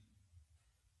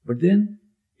 But then,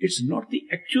 it's not the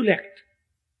actual act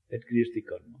that creates the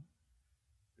karma,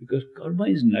 because karma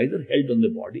is neither held on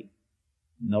the body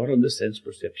nor on the sense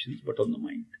perceptions, but on the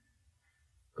mind.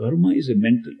 Karma is a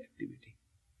mental activity.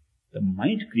 The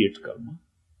mind creates karma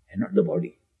and not the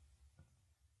body.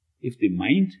 If the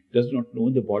mind does not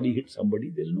know the body hit somebody,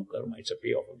 there is no karma. It's a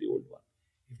payoff of the old one.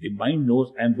 If the mind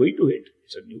knows I am going to hit,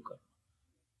 it's a new karma.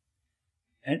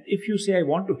 And if you say I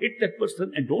want to hit that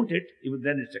person and don't hit, even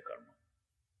then it's a karma.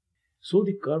 So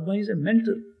the karma is a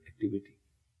mental activity.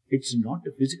 It's not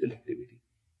a physical activity.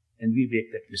 And we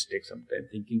make that mistake sometimes,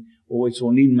 thinking, oh, it's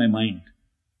only in my mind.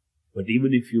 But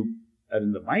even if you are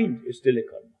in the mind, it's still a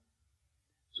karma.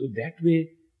 So that way,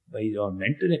 by our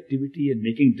mental activity and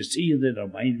making decisions in our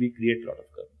mind, we create a lot of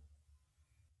karma.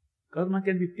 Karma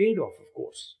can be paid off, of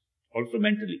course, also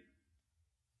mentally.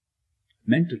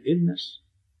 Mental illness,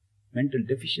 mental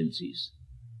deficiencies,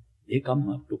 they come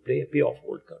up to pay off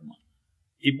old karma.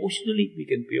 Emotionally, we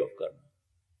can pay off karma.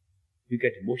 We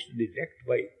get emotionally wrecked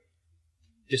by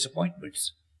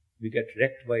disappointments. We get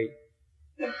wrecked by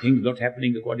things not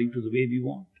happening according to the way we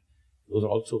want. Those are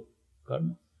also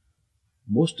karma.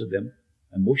 Most of them,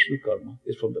 emotional karma,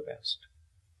 is from the past.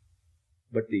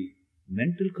 But the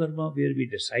mental karma, where we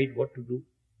decide what to do,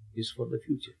 is for the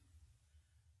future.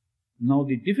 Now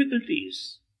the difficulty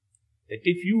is that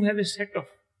if you have a set of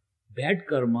bad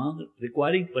karma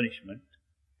requiring punishment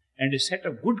and a set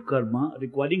of good karma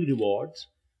requiring rewards,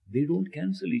 they don't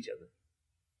cancel each other.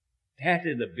 That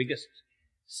is the biggest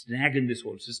snag in this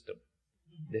whole system,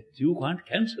 that you can't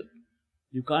cancel.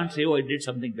 You can't say, oh, I did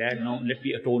something bad, now let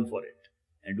me atone for it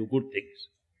and do good things.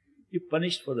 You're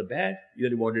punished for the bad, you're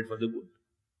rewarded for the good.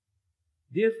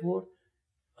 Therefore,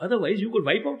 otherwise you could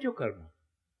wipe out your karma.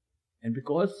 And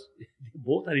because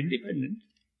both are independent,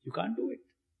 you can't do it.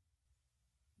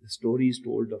 The story is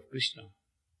told of Krishna,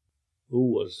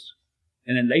 who was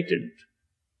an enlightened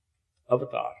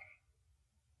avatar,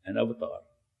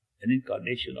 an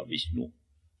incarnation of Vishnu,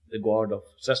 the god of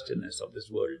sustenance of this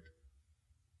world.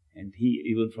 And he,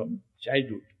 even from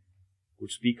childhood,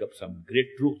 could speak up some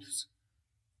great truths.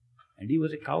 And he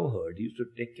was a cowherd. He used to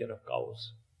take care of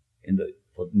cows in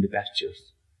the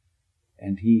pastures.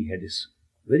 And he had his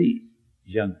very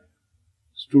young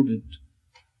student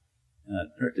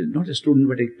not a student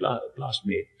but a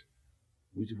classmate,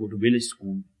 who used to go to village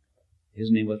school.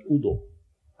 His name was Udo.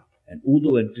 And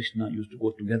Udo and Krishna used to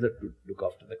go together to look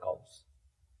after the cows.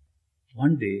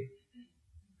 One day,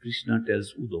 Krishna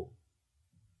tells Udo,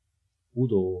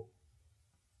 Udo,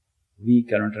 we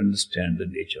cannot understand the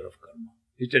nature of karma.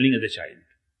 He's telling as a child,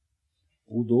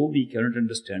 Udo, we cannot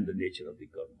understand the nature of the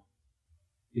karma.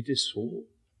 It is so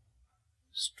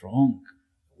strong,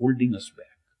 holding us back.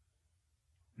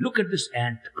 Look at this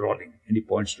ant crawling. And he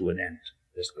points to an ant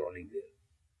that's crawling there.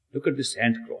 Look at this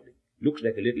ant crawling. Looks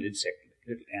like a little insect,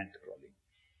 little ant crawling.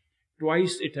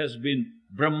 Twice it has been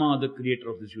Brahma, the creator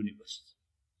of this universe.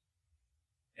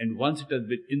 And once it has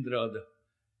been Indra, the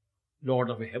lord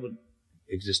of heaven,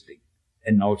 existing.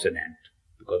 And now it's an ant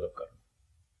because of karma.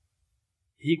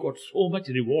 He got so much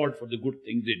reward for the good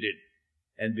things he did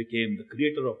and became the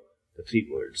creator of the three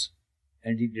worlds.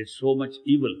 And he did so much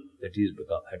evil that he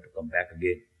had to come back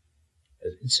again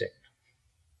as an insect.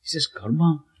 He says,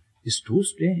 karma is too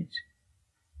strange.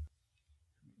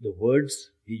 The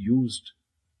words he used,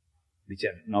 which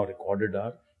are now recorded,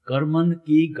 are Karman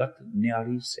ki gat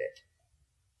nyari se.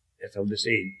 That's how they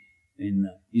say in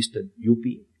eastern UP,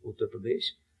 Uttar Pradesh.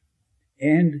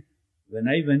 And when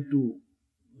I went to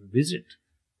visit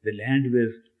the land where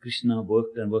Krishna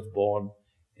worked and was born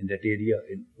in that area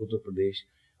in Uttar Pradesh,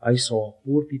 I saw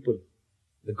poor people,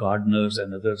 the gardeners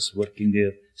and others working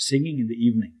there, singing in the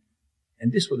evening.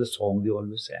 And this was the song they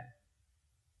always sang.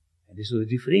 And this was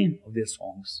the refrain of their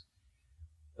songs.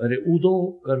 Are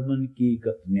Udo karman ki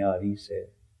gat nyari se.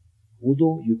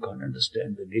 Udo, you can't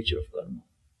understand the nature of karma.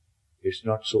 It's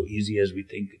not so easy as we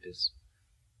think it is.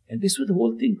 And this was the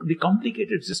whole thing. The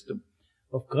complicated system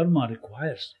of karma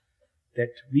requires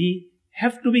that we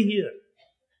have to be here,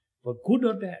 for good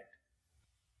or bad.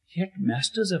 Yet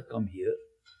masters have come here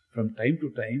from time to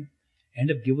time and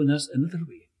have given us another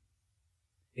way,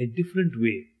 a different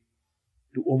way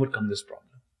to overcome this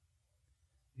problem.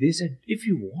 They said, if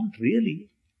you want really,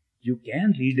 you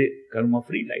can lead a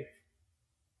karma-free life.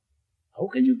 How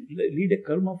can you lead a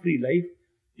karma-free life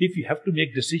if you have to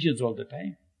make decisions all the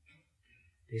time?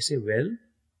 They say, well,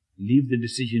 leave the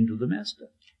decision to the master.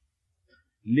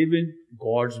 Live in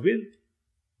God's will.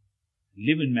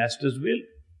 Live in master's will.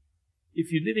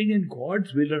 If you're living in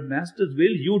God's will or master's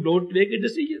will, you don't make a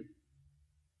decision.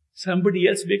 Somebody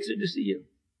else makes a decision.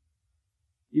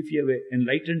 If you have an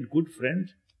enlightened good friend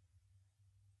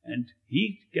and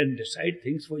he can decide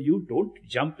things for you, don't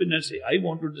jump in and say, I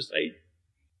want to decide.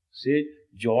 Say,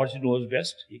 George knows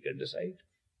best, he can decide.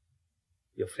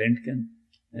 Your friend can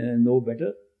know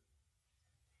better.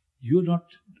 You're not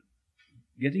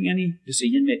getting any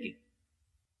decision making.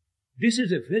 This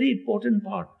is a very important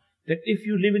part, that if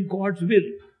you live in God's will,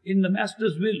 in the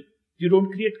master's will, you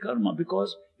don't create karma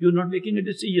because you're not making a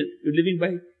decision. You're living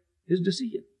by his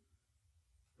decision.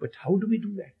 But how do we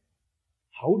do that?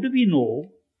 How do we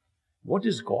know what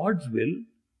is God's will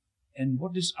and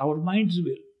what is our mind's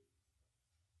will?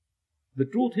 The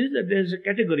truth is that there is a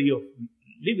category of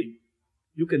living.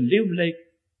 You can live like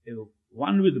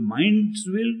one with mind's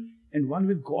will and one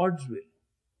with God's will,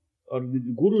 or with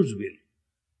the Guru's will.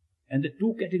 And the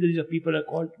two categories of people are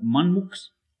called manmukhs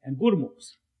and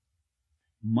gurmukhs.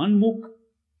 Manmukh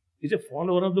is a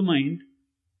follower of the mind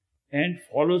and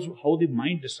follows how the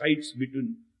mind decides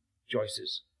between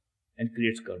choices and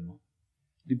creates karma.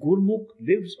 The gurmukh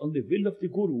lives on the will of the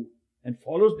Guru and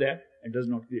follows that and does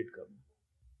not create karma.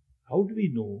 How do we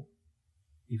know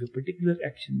if a particular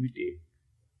action we take,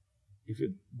 if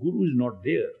a Guru is not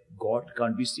there, God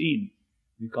can't be seen,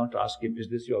 we can't ask him, is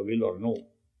this your will or no?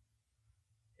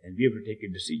 And we have to take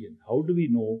a decision. How do we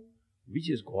know which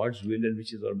is God's will and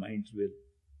which is our mind's will?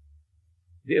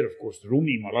 There, of course,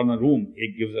 Rumi, Maulana Rum,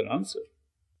 he gives an answer.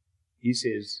 He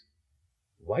says,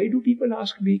 why do people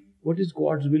ask me what is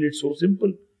God's will? It's so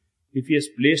simple. If he has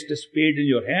placed a spade in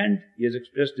your hand, he has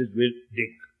expressed his will,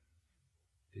 dig.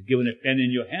 He has given a pen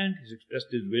in your hand, he has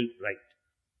expressed his will, write.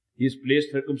 He has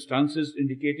placed circumstances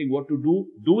indicating what to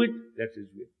do it, that's his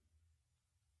will.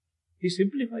 He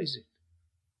simplifies it.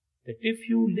 That if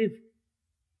you live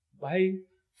by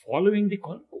following the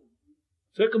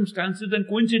circumstances and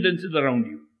coincidences around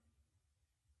you,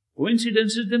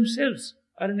 coincidences themselves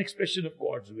are an expression of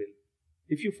God's will,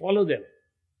 if you follow them.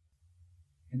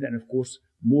 And then, of course,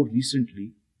 more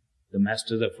recently, the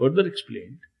masters have further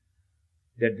explained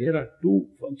that there are two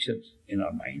functions in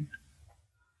our mind.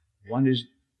 One is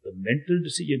the mental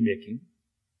decision making,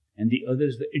 and the other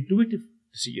is the intuitive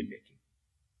decision making.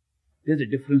 There's a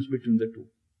difference between the two.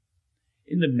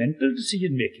 In the mental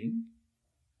decision making,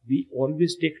 we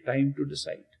always take time to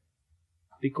decide,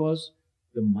 because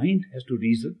the mind has to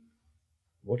reason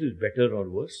what is better or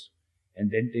worse,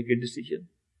 and then take a decision.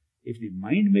 If the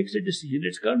mind makes a decision,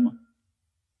 it's karma.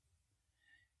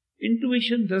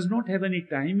 Intuition does not have any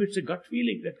time. It's a gut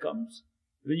feeling that comes.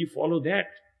 When you follow that,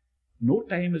 no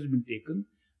time has been taken.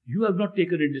 You have not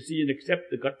taken a decision except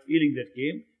the gut feeling that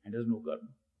came, and there's no karma.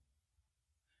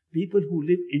 People who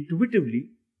live intuitively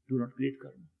do not create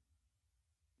karma.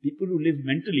 People who live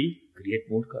mentally create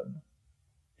more karma.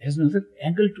 There's another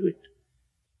angle to it.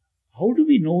 How do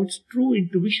we know it's true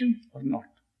intuition or not?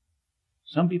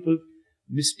 Some people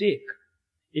mistake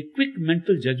a quick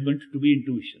mental judgment to be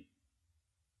intuition.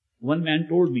 One man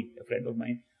told me, a friend of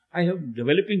mine, I am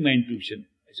developing my intuition.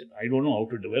 I said, I don't know how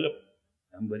to develop.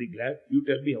 I'm very glad. You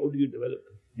tell me, how do you develop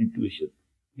intuition?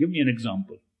 Give me an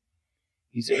example.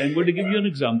 He said, I'm going to give you an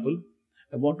example.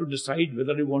 I want to decide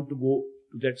whether I want to go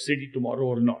to that city tomorrow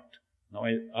or not. Now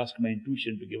I ask my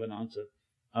intuition to give an answer.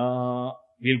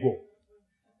 We'll go.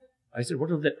 I said, what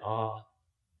was that?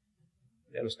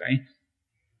 There was time.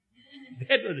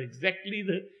 That was exactly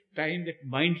the time that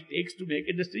mind takes to make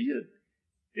a decision.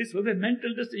 This was a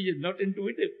mental decision, not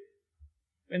intuitive.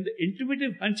 When the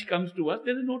intuitive hunch comes to us,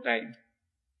 there is no time.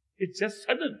 It's just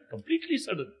sudden, completely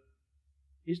sudden.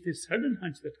 It's the sudden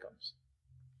hunch that comes.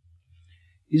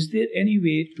 Is there any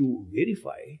way to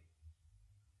verify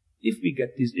if we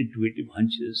get these intuitive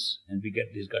hunches and we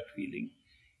get this gut feeling?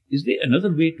 Is there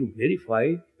another way to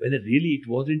verify whether really it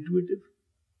was intuitive?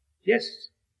 Yes.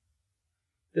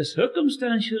 The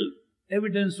circumstantial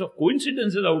evidence of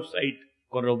coincidences outside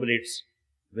corroborates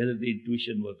whether the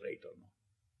intuition was right or not.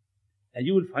 And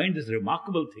you will find this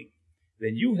remarkable thing.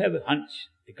 When you have a hunch,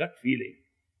 a gut feeling,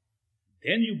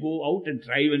 then you go out and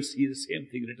try and see the same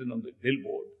thing written on the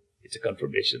billboard. It's a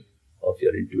confirmation of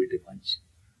your intuitive hunch.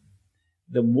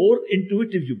 The more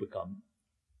intuitive you become,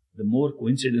 the more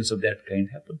coincidences of that kind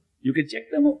happen. You can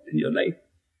check them out in your life.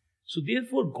 So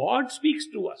therefore, God speaks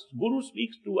to us, Guru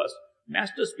speaks to us,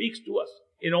 Master speaks to us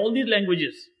in all these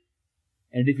languages.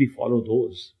 And if we follow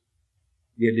those,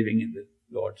 we are living in the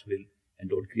Lord's will and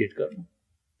don't create karma.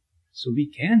 So we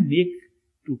can make,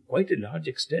 to quite a large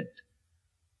extent,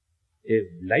 a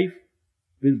life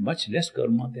with much less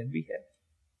karma than we have.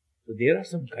 So there are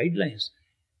some guidelines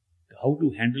how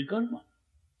to handle karma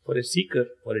for a seeker,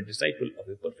 for a disciple of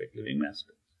a perfect living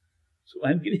master. So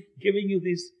I'm giving you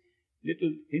these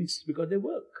little hints because they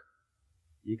work.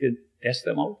 You can test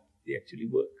them out, they actually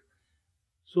work.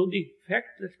 So the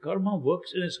fact that karma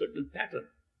works in a certain pattern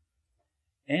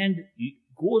and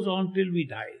goes on till we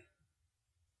die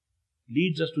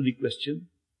leads us to the question,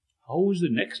 how is the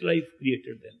next life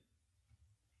created then?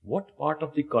 What part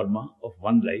of the karma of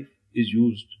one life is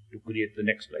used to create the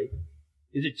next life?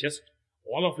 Is it just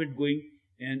all of it going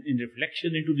and in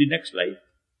reflection into the next life?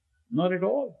 Not at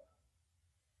all.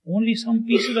 Only some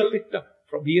pieces are picked up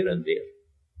from here and there.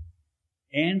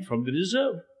 And from the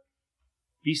reserve.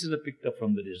 Pieces are picked up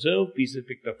from the reserve, pieces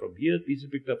picked up from here, pieces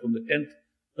picked up from the 10th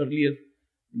earlier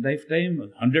lifetime,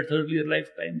 100th earlier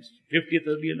lifetime, 50th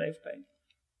earlier lifetime.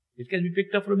 It can be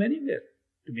picked up from anywhere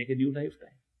to make a new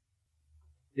lifetime.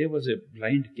 There was a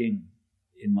blind king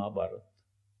in Mahabharata,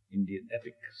 Indian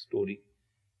epic story,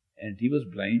 and he was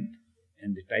blind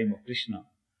in the time of Krishna.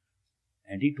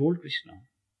 And he told Krishna,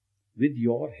 with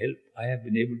your help, I have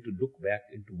been able to look back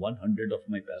into 100 of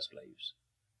my past lives.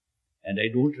 And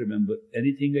I don't remember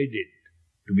anything I did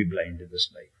to be blind in this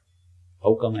life.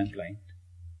 How come I'm blind?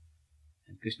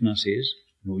 And Krishna says,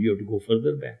 no, you have to go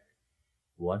further back.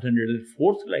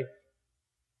 104th life.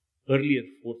 Earlier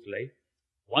 4th life.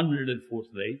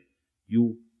 104th life.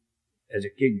 You, as a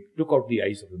king, took out the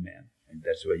eyes of a man. And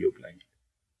that's why you're blind.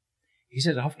 He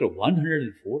says, after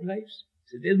 104 lives,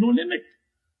 he says, there's no limit.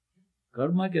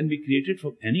 Karma can be created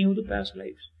from any of the past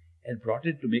lives and brought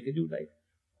in to make a new life.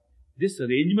 This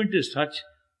arrangement is such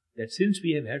that since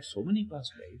we have had so many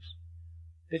past lives,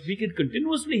 that we can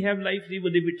continuously have life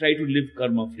even if we try to live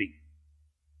karma-free.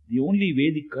 The only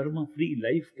way the karma-free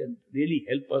life can really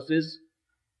help us is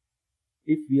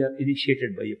if we are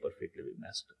initiated by a perfect living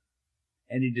master.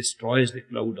 And he destroys the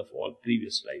cloud of all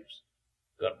previous lives,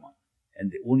 karma.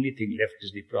 And the only thing left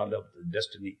is the prana, the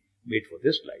destiny made for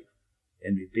this life.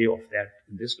 And we pay off that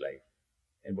in this life.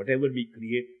 And whatever we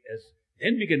create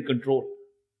then we can control.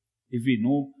 If we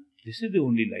know this is the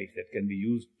only life that can be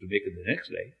used to make it the next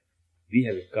life, we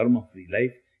have a karma-free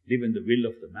life, live in the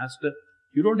will of the master,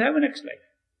 you don't have a next life.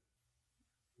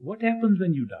 What happens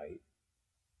when you die?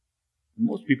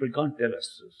 Most people can't tell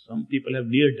us. Some people have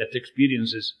near-death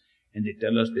experiences and they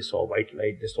tell us they saw white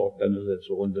light, they saw tunnels and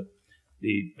so on.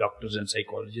 The doctors and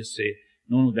psychologists say,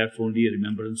 no, that's only a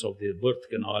remembrance of their birth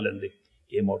canal and they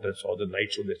came out and saw the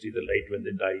light, so they see the light when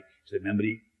they die. It's a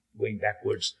memory going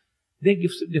backwards. They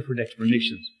give different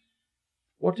explanations.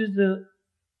 What is the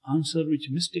answer which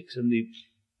mystics and the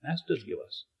masters give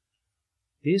us?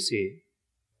 They say,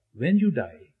 when you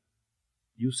die,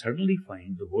 you suddenly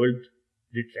find the world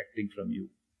retracting from you,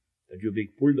 that you're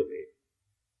being pulled away.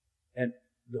 And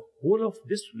the whole of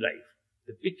this life,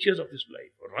 the pictures of this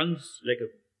life, runs like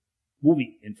a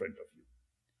movie in front of you.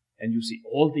 And you see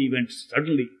all the events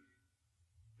suddenly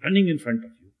running in front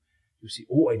of you. You see,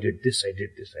 oh, I did this, I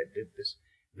did this, I did this.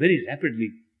 Very rapidly,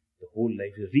 the whole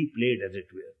life is replayed, as it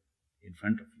were, in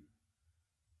front of you.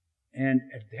 And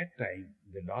at that time,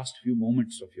 the last few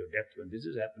moments of your death, when this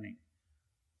is happening,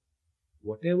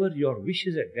 whatever your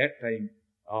wishes at that time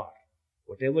are,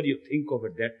 whatever you think of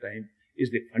at that time, is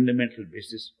the fundamental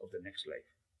basis of the next life.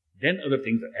 Then other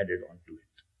things are added on to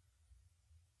it.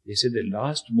 They say the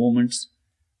last moments,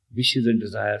 wishes and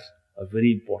desires are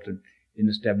very important in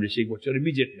establishing what your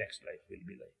immediate next life will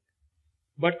be like.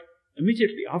 But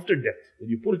immediately after death, when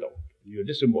you pull it out, you are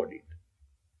disembodied,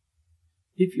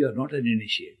 if you are not an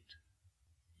initiate,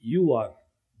 you are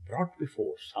brought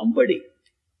before somebody,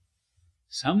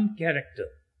 some character,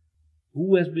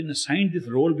 who has been assigned this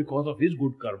role because of his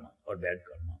good karma or bad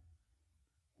karma,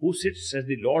 who sits as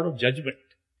the Lord of judgment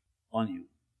on you.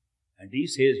 And he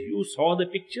says, you saw the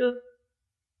picture,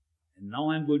 and now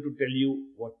I am going to tell you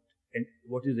what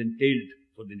is entailed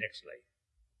for the next life.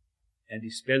 And he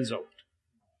spells out.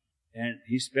 And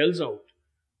he spells out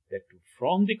that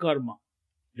from the karma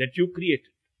that you created,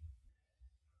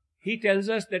 he tells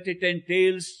us that it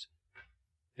entails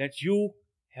that you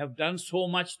have done so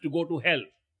much to go to hell.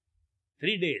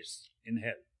 3 days in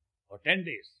hell, or 10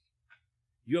 days.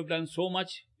 You have done so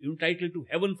much, you're entitled to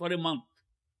heaven for a month.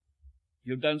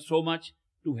 You've done so much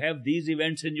to have these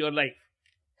events in your life.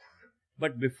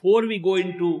 But before we go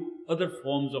into other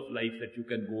forms of life that you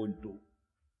can go into,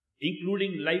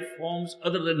 including life forms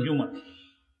other than human,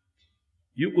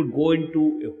 you could go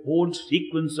into a whole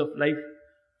sequence of life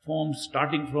forms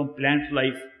starting from plant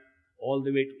life all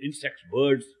the way to insects,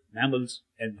 birds, mammals,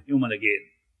 and human again.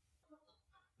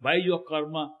 By your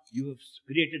karma, you have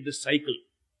created the cycle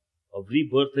of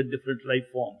rebirth in different life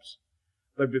forms.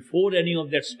 But before any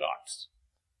of that starts,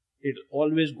 it will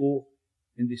always go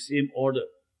in the same order.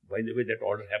 By the way, that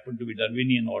order happened to be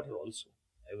Darwinian order also.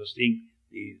 I was seeing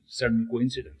the sudden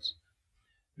coincidence.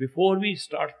 Before we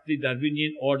start the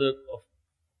Darwinian order of,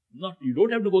 you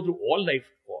don't have to go through all life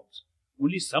forms,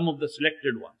 only some of the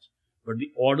selected ones. But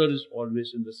the order is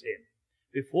always in the same.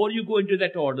 Before you go into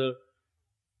that order,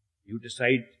 you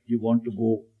decide you want to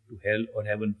go to hell or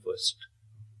heaven first.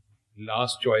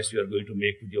 Last choice you are going to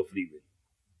make with your free will.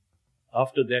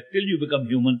 After that, till you become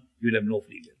human, you will have no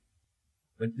free will.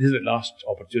 But this is the last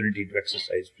opportunity to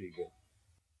exercise free will.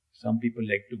 Some people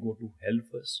like to go to hell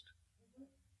first,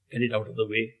 get it out of the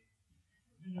way.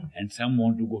 And some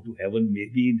want to go to heaven.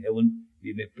 Maybe in heaven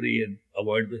we may pray and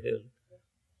avoid the hell.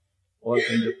 All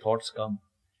kinds of thoughts come.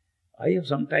 I have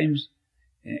sometimes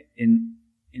in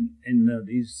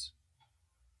these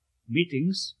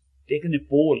meetings taken a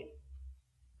poll.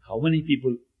 How many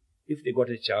people, if they got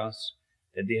a chance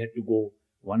that they had to go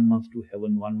 1 month to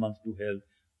heaven, 1 month to hell,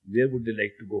 where would they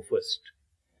like to go first?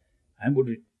 I'm going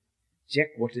to check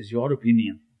what is your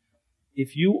opinion.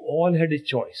 If you all had a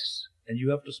choice and you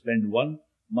have to spend 1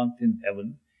 month in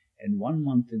heaven and 1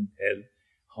 month in hell,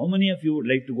 how many of you would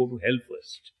like to go to hell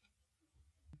first?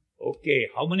 Okay,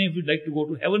 how many of you would like to go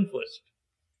to heaven first?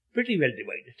 Pretty well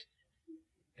divided.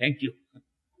 Thank you.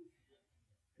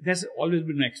 That's always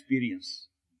been my experience.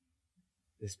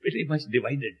 It's pretty much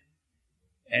divided.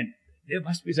 And there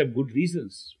must be some good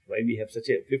reasons why we have such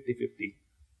a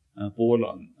 50-50 poll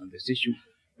on this issue.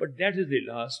 But that is the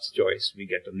last choice we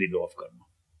get on the law of karma.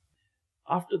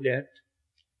 After that,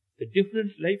 the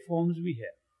different life forms we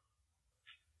have,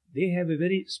 they have a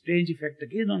very strange effect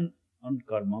again on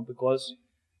karma, because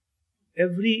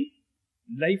every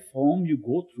life form you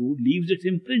go through leaves its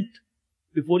imprint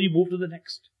before you move to the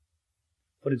next.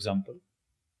 For example,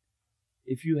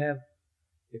 if you have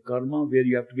a karma where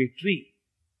you have to be a tree,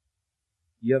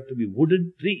 you have to be a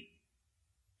wooden tree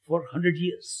for 100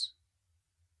 years.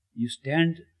 You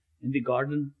stand in the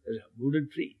garden as a wooden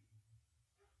tree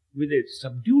with a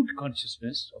subdued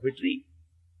consciousness of a tree.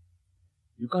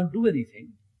 You can't do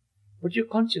anything, but you're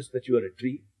conscious that you are a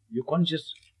tree. You're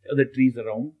conscious of the trees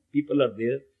around. People are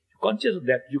there. You're conscious of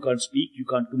that. You can't speak. You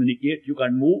can't communicate. You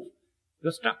can't move.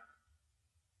 You're stuck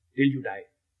till you die.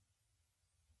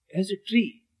 As a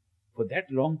tree, for that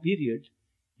long period,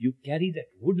 you carry that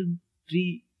wooden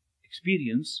tree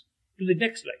experience to the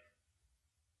next life.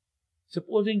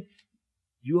 Supposing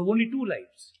you have only 2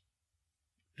 lives,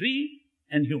 tree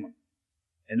and human,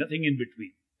 and nothing in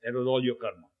between. That was all your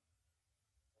karma.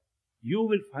 You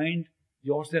will find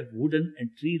yourself wooden and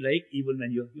tree-like even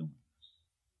when you're human.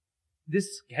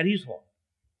 This carries on.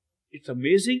 It's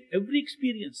amazing, every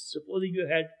experience. Supposing you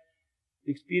had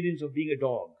the experience of being a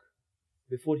dog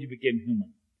before you became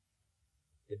human.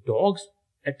 The dog's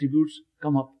attributes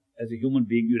come up as a human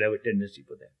being, you'll have a tendency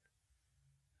for that.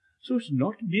 So it's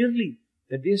not merely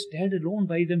that they stand alone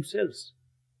by themselves.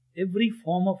 Every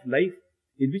form of life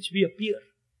in which we appear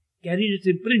carries its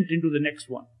imprint into the next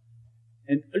one.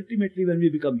 And ultimately, when we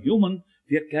become human,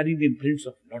 we are carrying the imprints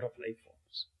of a lot of life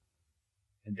forms.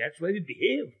 And that's why we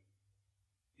behave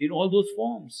in all those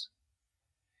forms.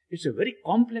 It's a very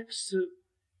complex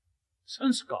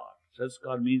sanskar.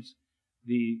 Sanskar means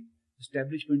the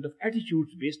establishment of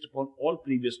attitudes based upon all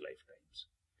previous lifetimes.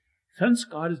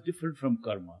 Sanskar is different from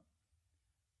karma,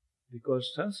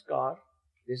 because sanskar,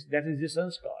 that is the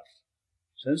sanskars.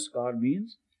 Sanskar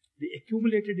means the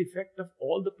accumulated effect of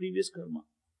all the previous karma.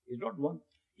 It's not one.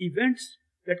 Events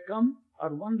that come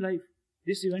are one life.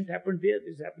 This event happened there,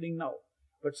 this is happening now.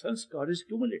 But sanskar is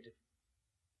cumulative.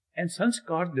 And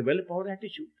sanskar develop our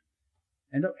attitude.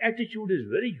 And our attitude is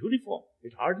very uniform.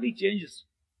 It hardly changes.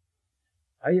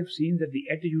 I have seen that the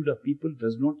attitude of people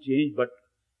does not change, but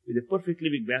with a perfect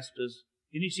living master's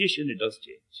initiation, it does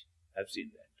change. I've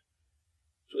seen that.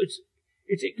 So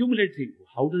it's a cumulative thing.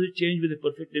 How does it change with a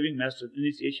perfect living master's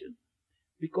initiation?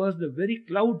 Because the very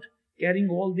cloud carrying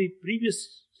all the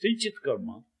previous sinchit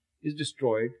karma is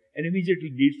destroyed and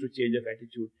immediately leads to change of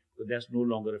attitude, because that's no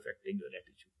longer affecting your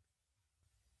attitude.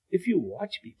 If you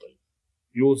watch people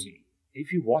closely,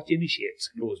 if you watch initiates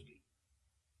closely,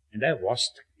 and I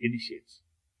watched initiates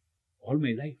all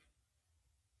my life,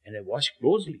 and I watch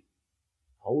closely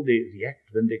how they react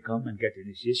when they come and get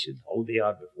initiation, how they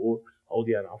are before, how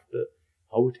they are after,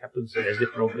 how it happens as they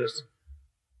progress,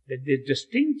 that the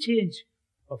distinct change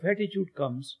of attitude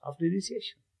comes after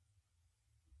initiation.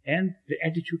 And the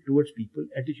attitude towards people,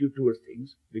 attitude towards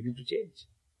things begins to change.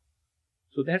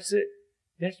 So that's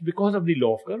because of the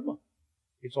law of karma.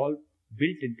 It's all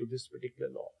built into this particular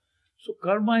law. So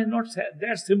karma is not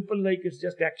that simple, like it's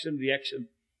just action, reaction.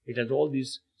 It has all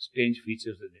these strange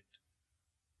features in it.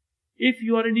 If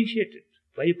you are initiated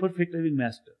by a perfect living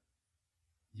master,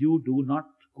 you do not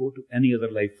go to any other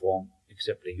life form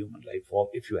except a human life form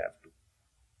if you have to.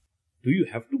 Do you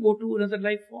have to go to another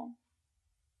life form?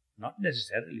 Not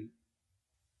necessarily.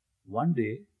 One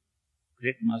day,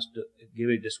 great master gave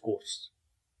a discourse,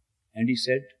 and he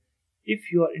said,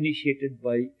 if you are initiated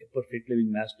by a perfect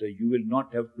living master, you will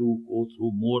not have to go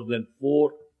through more than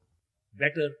 4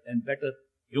 better and better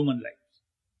human lives.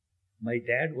 My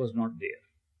dad was not there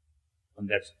on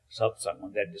that satsang,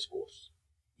 on that discourse.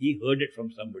 He heard it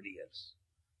from somebody else.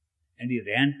 And he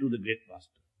ran to the great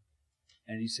master.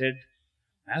 And he said,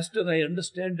 Master, I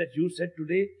understand that you said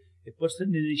today a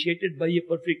person initiated by a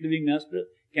perfect living master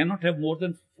cannot have more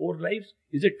than 4 lives.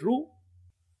 Is it true?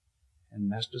 And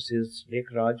master says,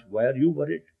 Lake Raj, why are you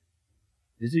worried?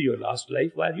 This is your last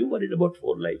life. Why are you worried about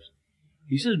 4 lives?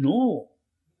 He says, no,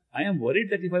 I am worried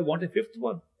that if I want a 5th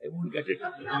one, I won't get it.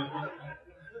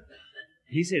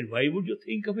 He said, why would you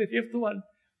think of a 5th one?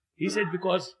 He said,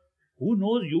 because who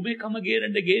knows, you may come again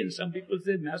and again. Some people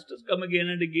say, masters come again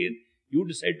and again. You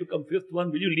decide to come 5th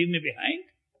one, will you leave me behind?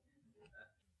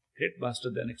 Great master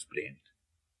then explained.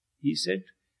 He said,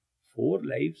 4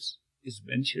 lives is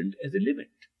mentioned as a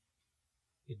limit.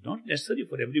 It's not necessary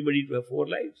for everybody to have 4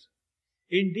 lives.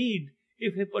 Indeed,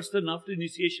 if a person after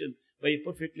initiation by a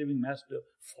perfect living master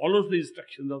follows the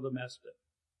instructions of the master,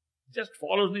 just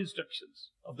follows the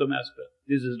instructions of the master,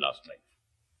 this is his last life.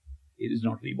 He is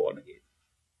not reborn again.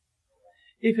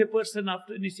 If a person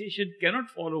after initiation cannot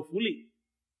follow fully,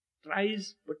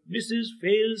 tries but misses,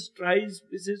 fails, tries,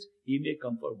 misses, he may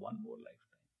come for one more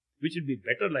lifetime, which will be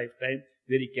better lifetime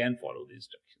where he can follow the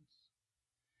instructions.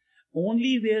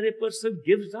 Only where a person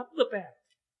gives up the path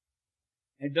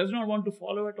and does not want to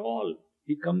follow at all,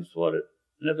 he comes for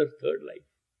another 3rd life.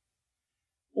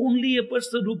 Only a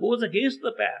person who goes against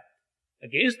the path,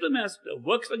 against the master,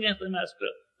 works against the master,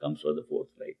 comes for the 4th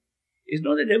life. It's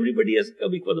not that everybody is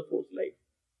coming for the 4th life.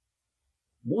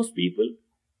 Most people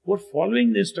who are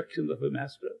following the instructions of a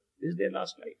master, this is their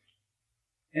last life.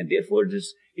 And therefore,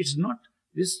 it's not,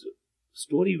 this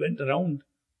story went around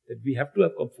that we have to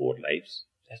have 4 lives.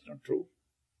 That's not true.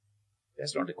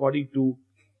 That's not according to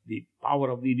the power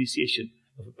of the initiation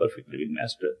of a perfect living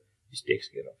master, which takes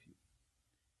care of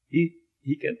you.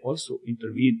 He can also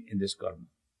intervene in this karma.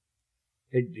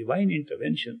 A divine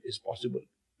intervention is possible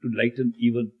to lighten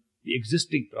even the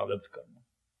existing problems karma.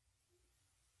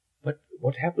 But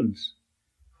what happens?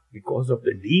 Because of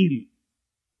the deal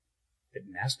that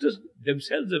masters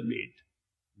themselves have made,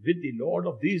 with the Lord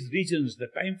of these regions, the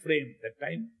time frame, the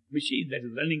time machine that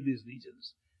is running these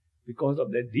regions, because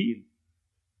of that deal,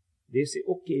 they say,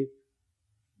 okay,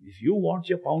 if you want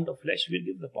your pound of flesh, we'll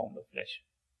give the pound of flesh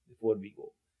before we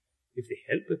go. If they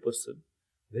help a person,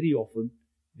 very often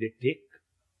they take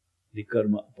the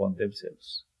karma upon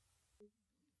themselves.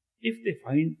 If they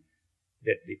find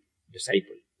that the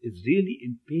disciple is really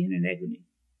in pain and agony,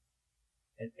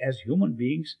 and as human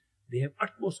beings, they have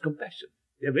utmost compassion.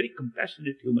 They are very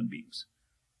compassionate human beings.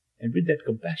 And with that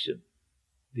compassion,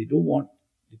 they don't want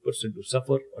the person to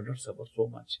suffer or not suffer so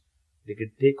much. They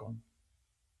can take on.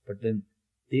 But then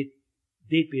they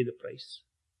pay the price.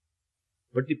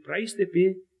 But the price they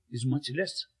pay is much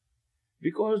less,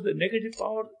 because the negative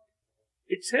power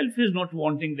itself is not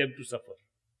wanting them to suffer.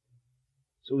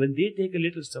 So when they take a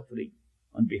little suffering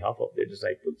on behalf of their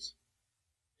disciples,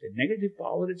 the negative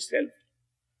power itself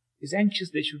is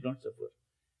anxious they should not suffer.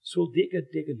 So they can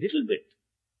take a little bit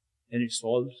and it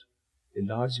solves a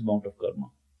large amount of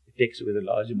karma. It takes away the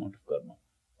large amount of karma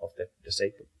of that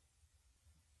disciple.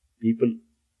 People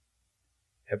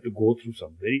have to go through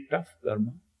some very tough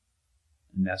karma.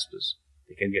 And masters,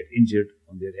 they can get injured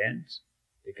on their hands.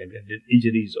 They can get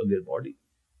injuries on their body.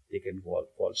 They can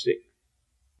fall sick.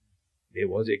 There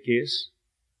was a case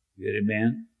where a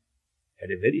man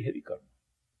had a very heavy karma.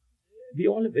 We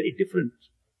all have very different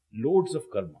loads of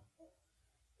karma.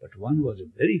 But one was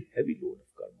a very heavy load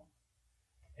of karma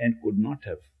and could not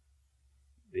have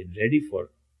been ready for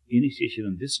initiation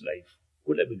in this life,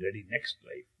 could have been ready next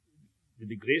life with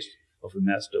the grace of a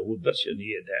master whose darshan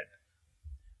he had had.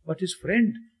 But his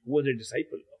friend, who was a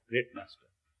disciple of great master,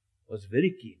 was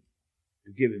very keen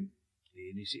to give him the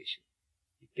initiation.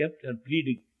 He kept on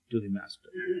pleading to the master,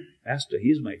 Master, he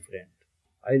is my friend.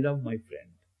 I love my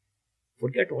friend.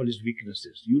 Forget all his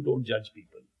weaknesses. You don't judge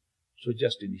people. So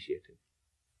just initiate him.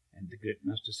 And the great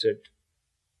master said,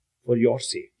 for your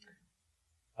sake,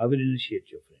 I will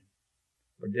initiate your friend.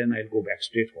 But then I'll go back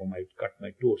straight home. I'll cut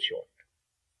my toe short.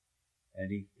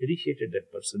 And he initiated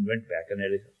that person, went back and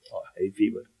had a high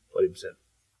fever for himself,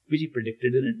 which he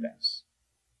predicted in advance.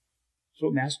 So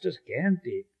masters can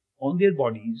take on their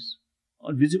bodies,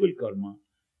 on visible karma,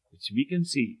 which we can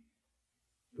see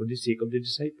for the sake of the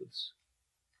disciples.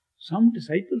 Some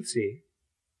disciples say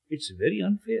it's very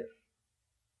unfair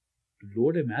to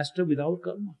load a master with our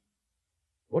karma.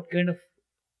 What kind of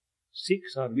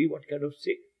Sikhs are we? What kind of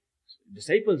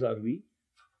disciples are we?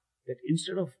 That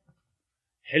instead of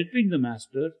helping the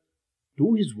master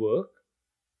do his work,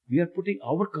 we are putting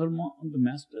our karma on the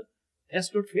master.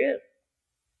 That's not fair.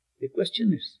 The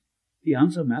question is, the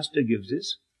answer master gives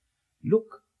is,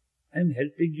 look, I am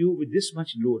helping you with this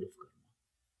much load of karma.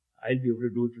 I'll be able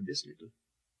to do it with this little.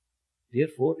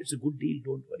 Therefore, it's a good deal,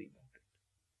 don't worry about it.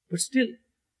 But still,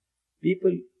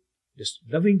 people, just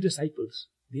loving disciples,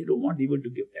 they don't want even to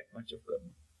give that much of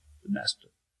karma to the master.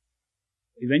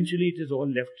 Eventually, it is all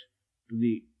left to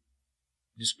the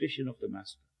discretion of the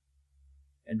master.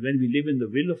 And when we live in the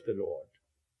will of the Lord,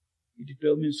 it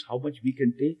determines how much we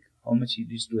can take, how much he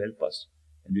needs to help us,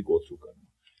 and we go through karma.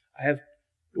 I have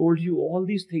told you all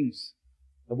these things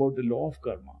about the law of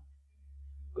karma,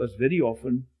 because very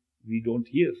often we don't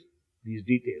hear these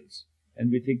details,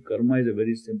 and we think karma is a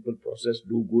very simple process: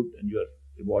 do good and you are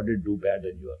rewarded, do bad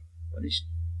and you are punished.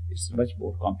 It's much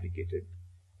more complicated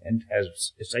and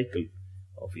has a cycle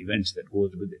of events that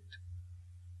goes with it.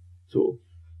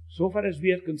 So far as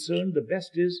we are concerned, the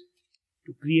best is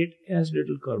to create as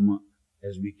little karma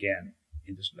as we can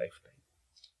in this lifetime.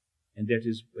 And that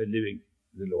is by living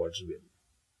the Lord's will.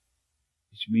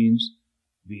 Which means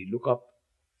we look up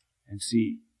and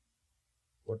see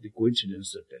what the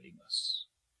coincidences are telling us,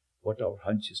 what our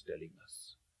hunch is telling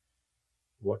us,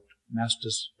 what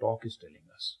Master's talk is telling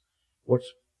us, what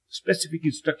specific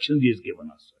instructions he has given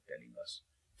us are telling us.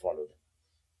 Follow them.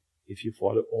 If you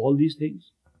follow all these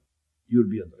things, you'll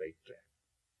be on the right track.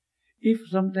 If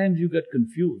sometimes you get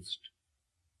confused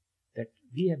that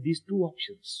we have these two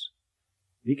options,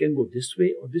 we can go this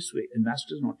way or this way, and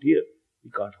Master is not here. We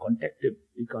can't contact him,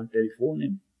 we can't telephone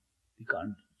him, we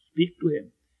can't speak to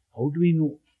him. How do we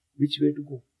know which way to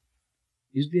go?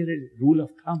 Is there a rule of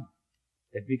thumb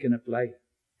that we can apply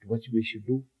to what we should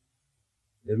do?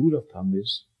 The rule of thumb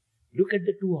is, look at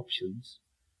the two options.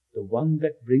 The one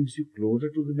that brings you closer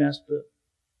to the Master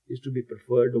is to be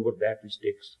preferred over that which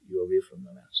takes you away from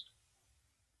the Master.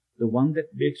 The one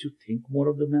that makes you think more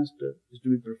of the Master is to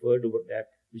be preferred over that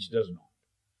which does not.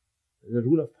 The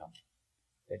rule of thumb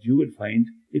that you will find,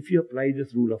 if you apply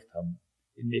this rule of thumb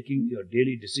in making your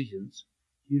daily decisions,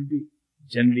 you'll be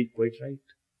generally quite right.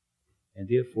 And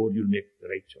therefore you'll make the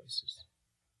right choices.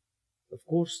 Of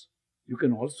course, you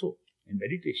can also, in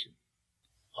meditation,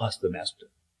 ask the Master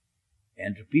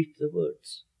and repeat the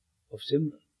words of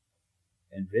Simran.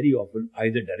 And very often,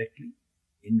 either directly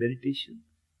in meditation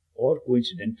or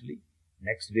coincidentally,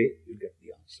 next day you'll get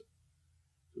the answer.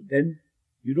 So then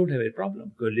you don't have a problem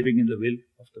because you're living in the will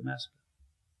of the Master.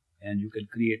 And you can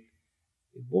create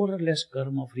a more or less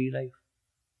karma-free life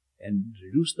and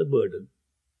reduce the burden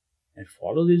and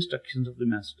follow the instructions of the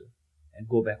Master and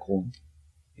go back home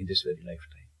in this very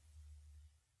lifetime.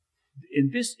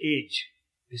 In this age,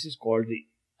 this is called the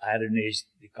Iron Age,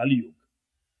 the Kali Yuga.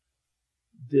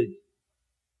 The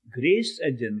grace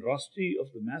and generosity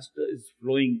of the Master is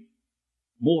flowing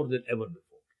more than ever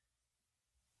before.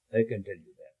 I can tell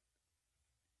you that.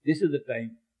 This is the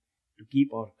time to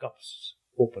keep our cups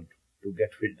open to get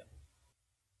filled up.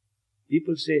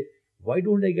 People say, why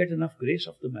don't I get enough grace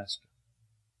of the Master?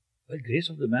 Well, grace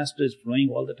of the Master is flowing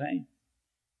all the time.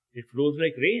 It flows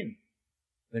like rain.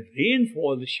 When rain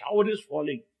falls, the shower is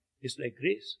falling. It's like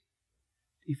grace.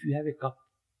 If you have a cup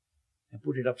and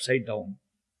put it upside down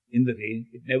in the rain,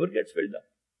 it never gets filled up,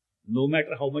 no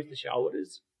matter how much the shower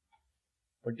is.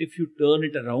 But if you turn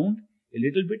it around a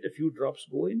little bit, a few drops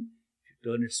go in. If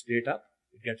you turn it straight up,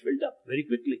 it gets filled up very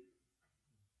quickly.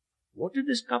 What is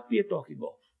this cup we are talking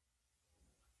of?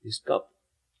 This cup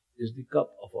is the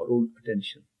cup of our own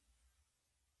attention.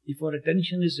 If our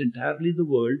attention is entirely the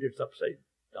world, it's upside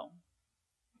down.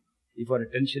 If our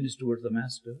attention is towards the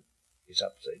Master, it's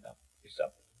upside up. It's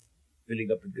up, filling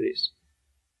up with grace.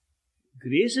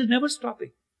 Grace is never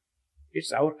stopping.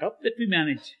 It's our cup that we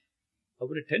manage,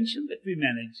 our attention that we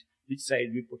manage, which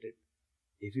side we put it.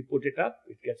 If we put it up,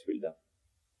 it gets filled up.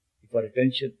 If our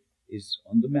attention is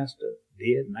on the Master,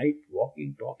 day and night,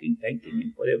 walking, talking, thanking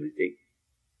Him for everything,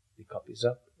 the cup is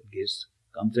up, the grace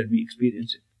comes and we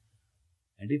experience it.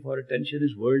 And if our attention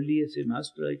is worldly, I say,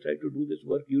 Master, I tried to do this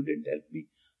work, you didn't help me.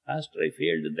 Master, I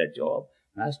failed in that job.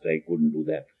 Master, I couldn't do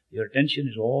that. Your attention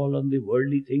is all on the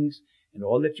worldly things, and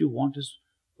all that you want is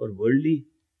for worldly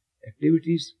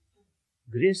activities.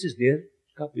 Grace is there,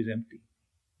 cup is empty,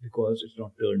 because it's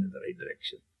not turned in the right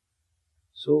direction.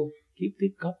 So keep the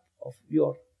cup of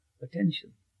your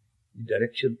attention in the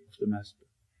direction of the Master,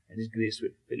 and His grace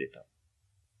will fill it up.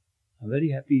 I'm very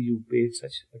happy you paid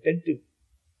such attentive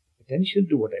attention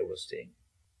to what I was saying,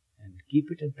 and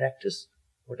keep it in practice,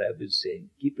 what I've been saying.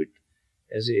 Keep it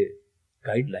as a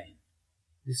guideline.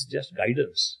 This is just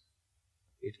guidance.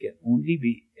 It can only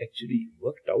be actually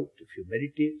worked out if you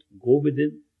meditate, go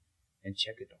within and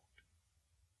check it out.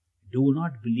 Do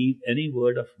not believe any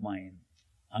word of mine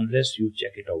unless you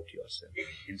check it out yourself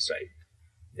inside.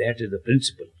 That is the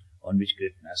principle on which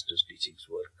great Masters' teachings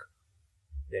work.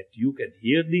 That you can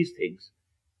hear these things,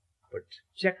 but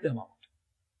check them out.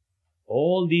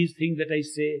 All these things that I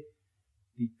say,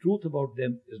 the truth about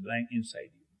them is lying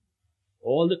inside you.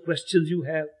 All the questions you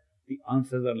have, the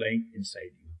answers are lying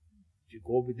inside you. If you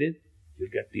go within,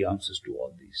 you'll get the answers to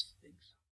all these.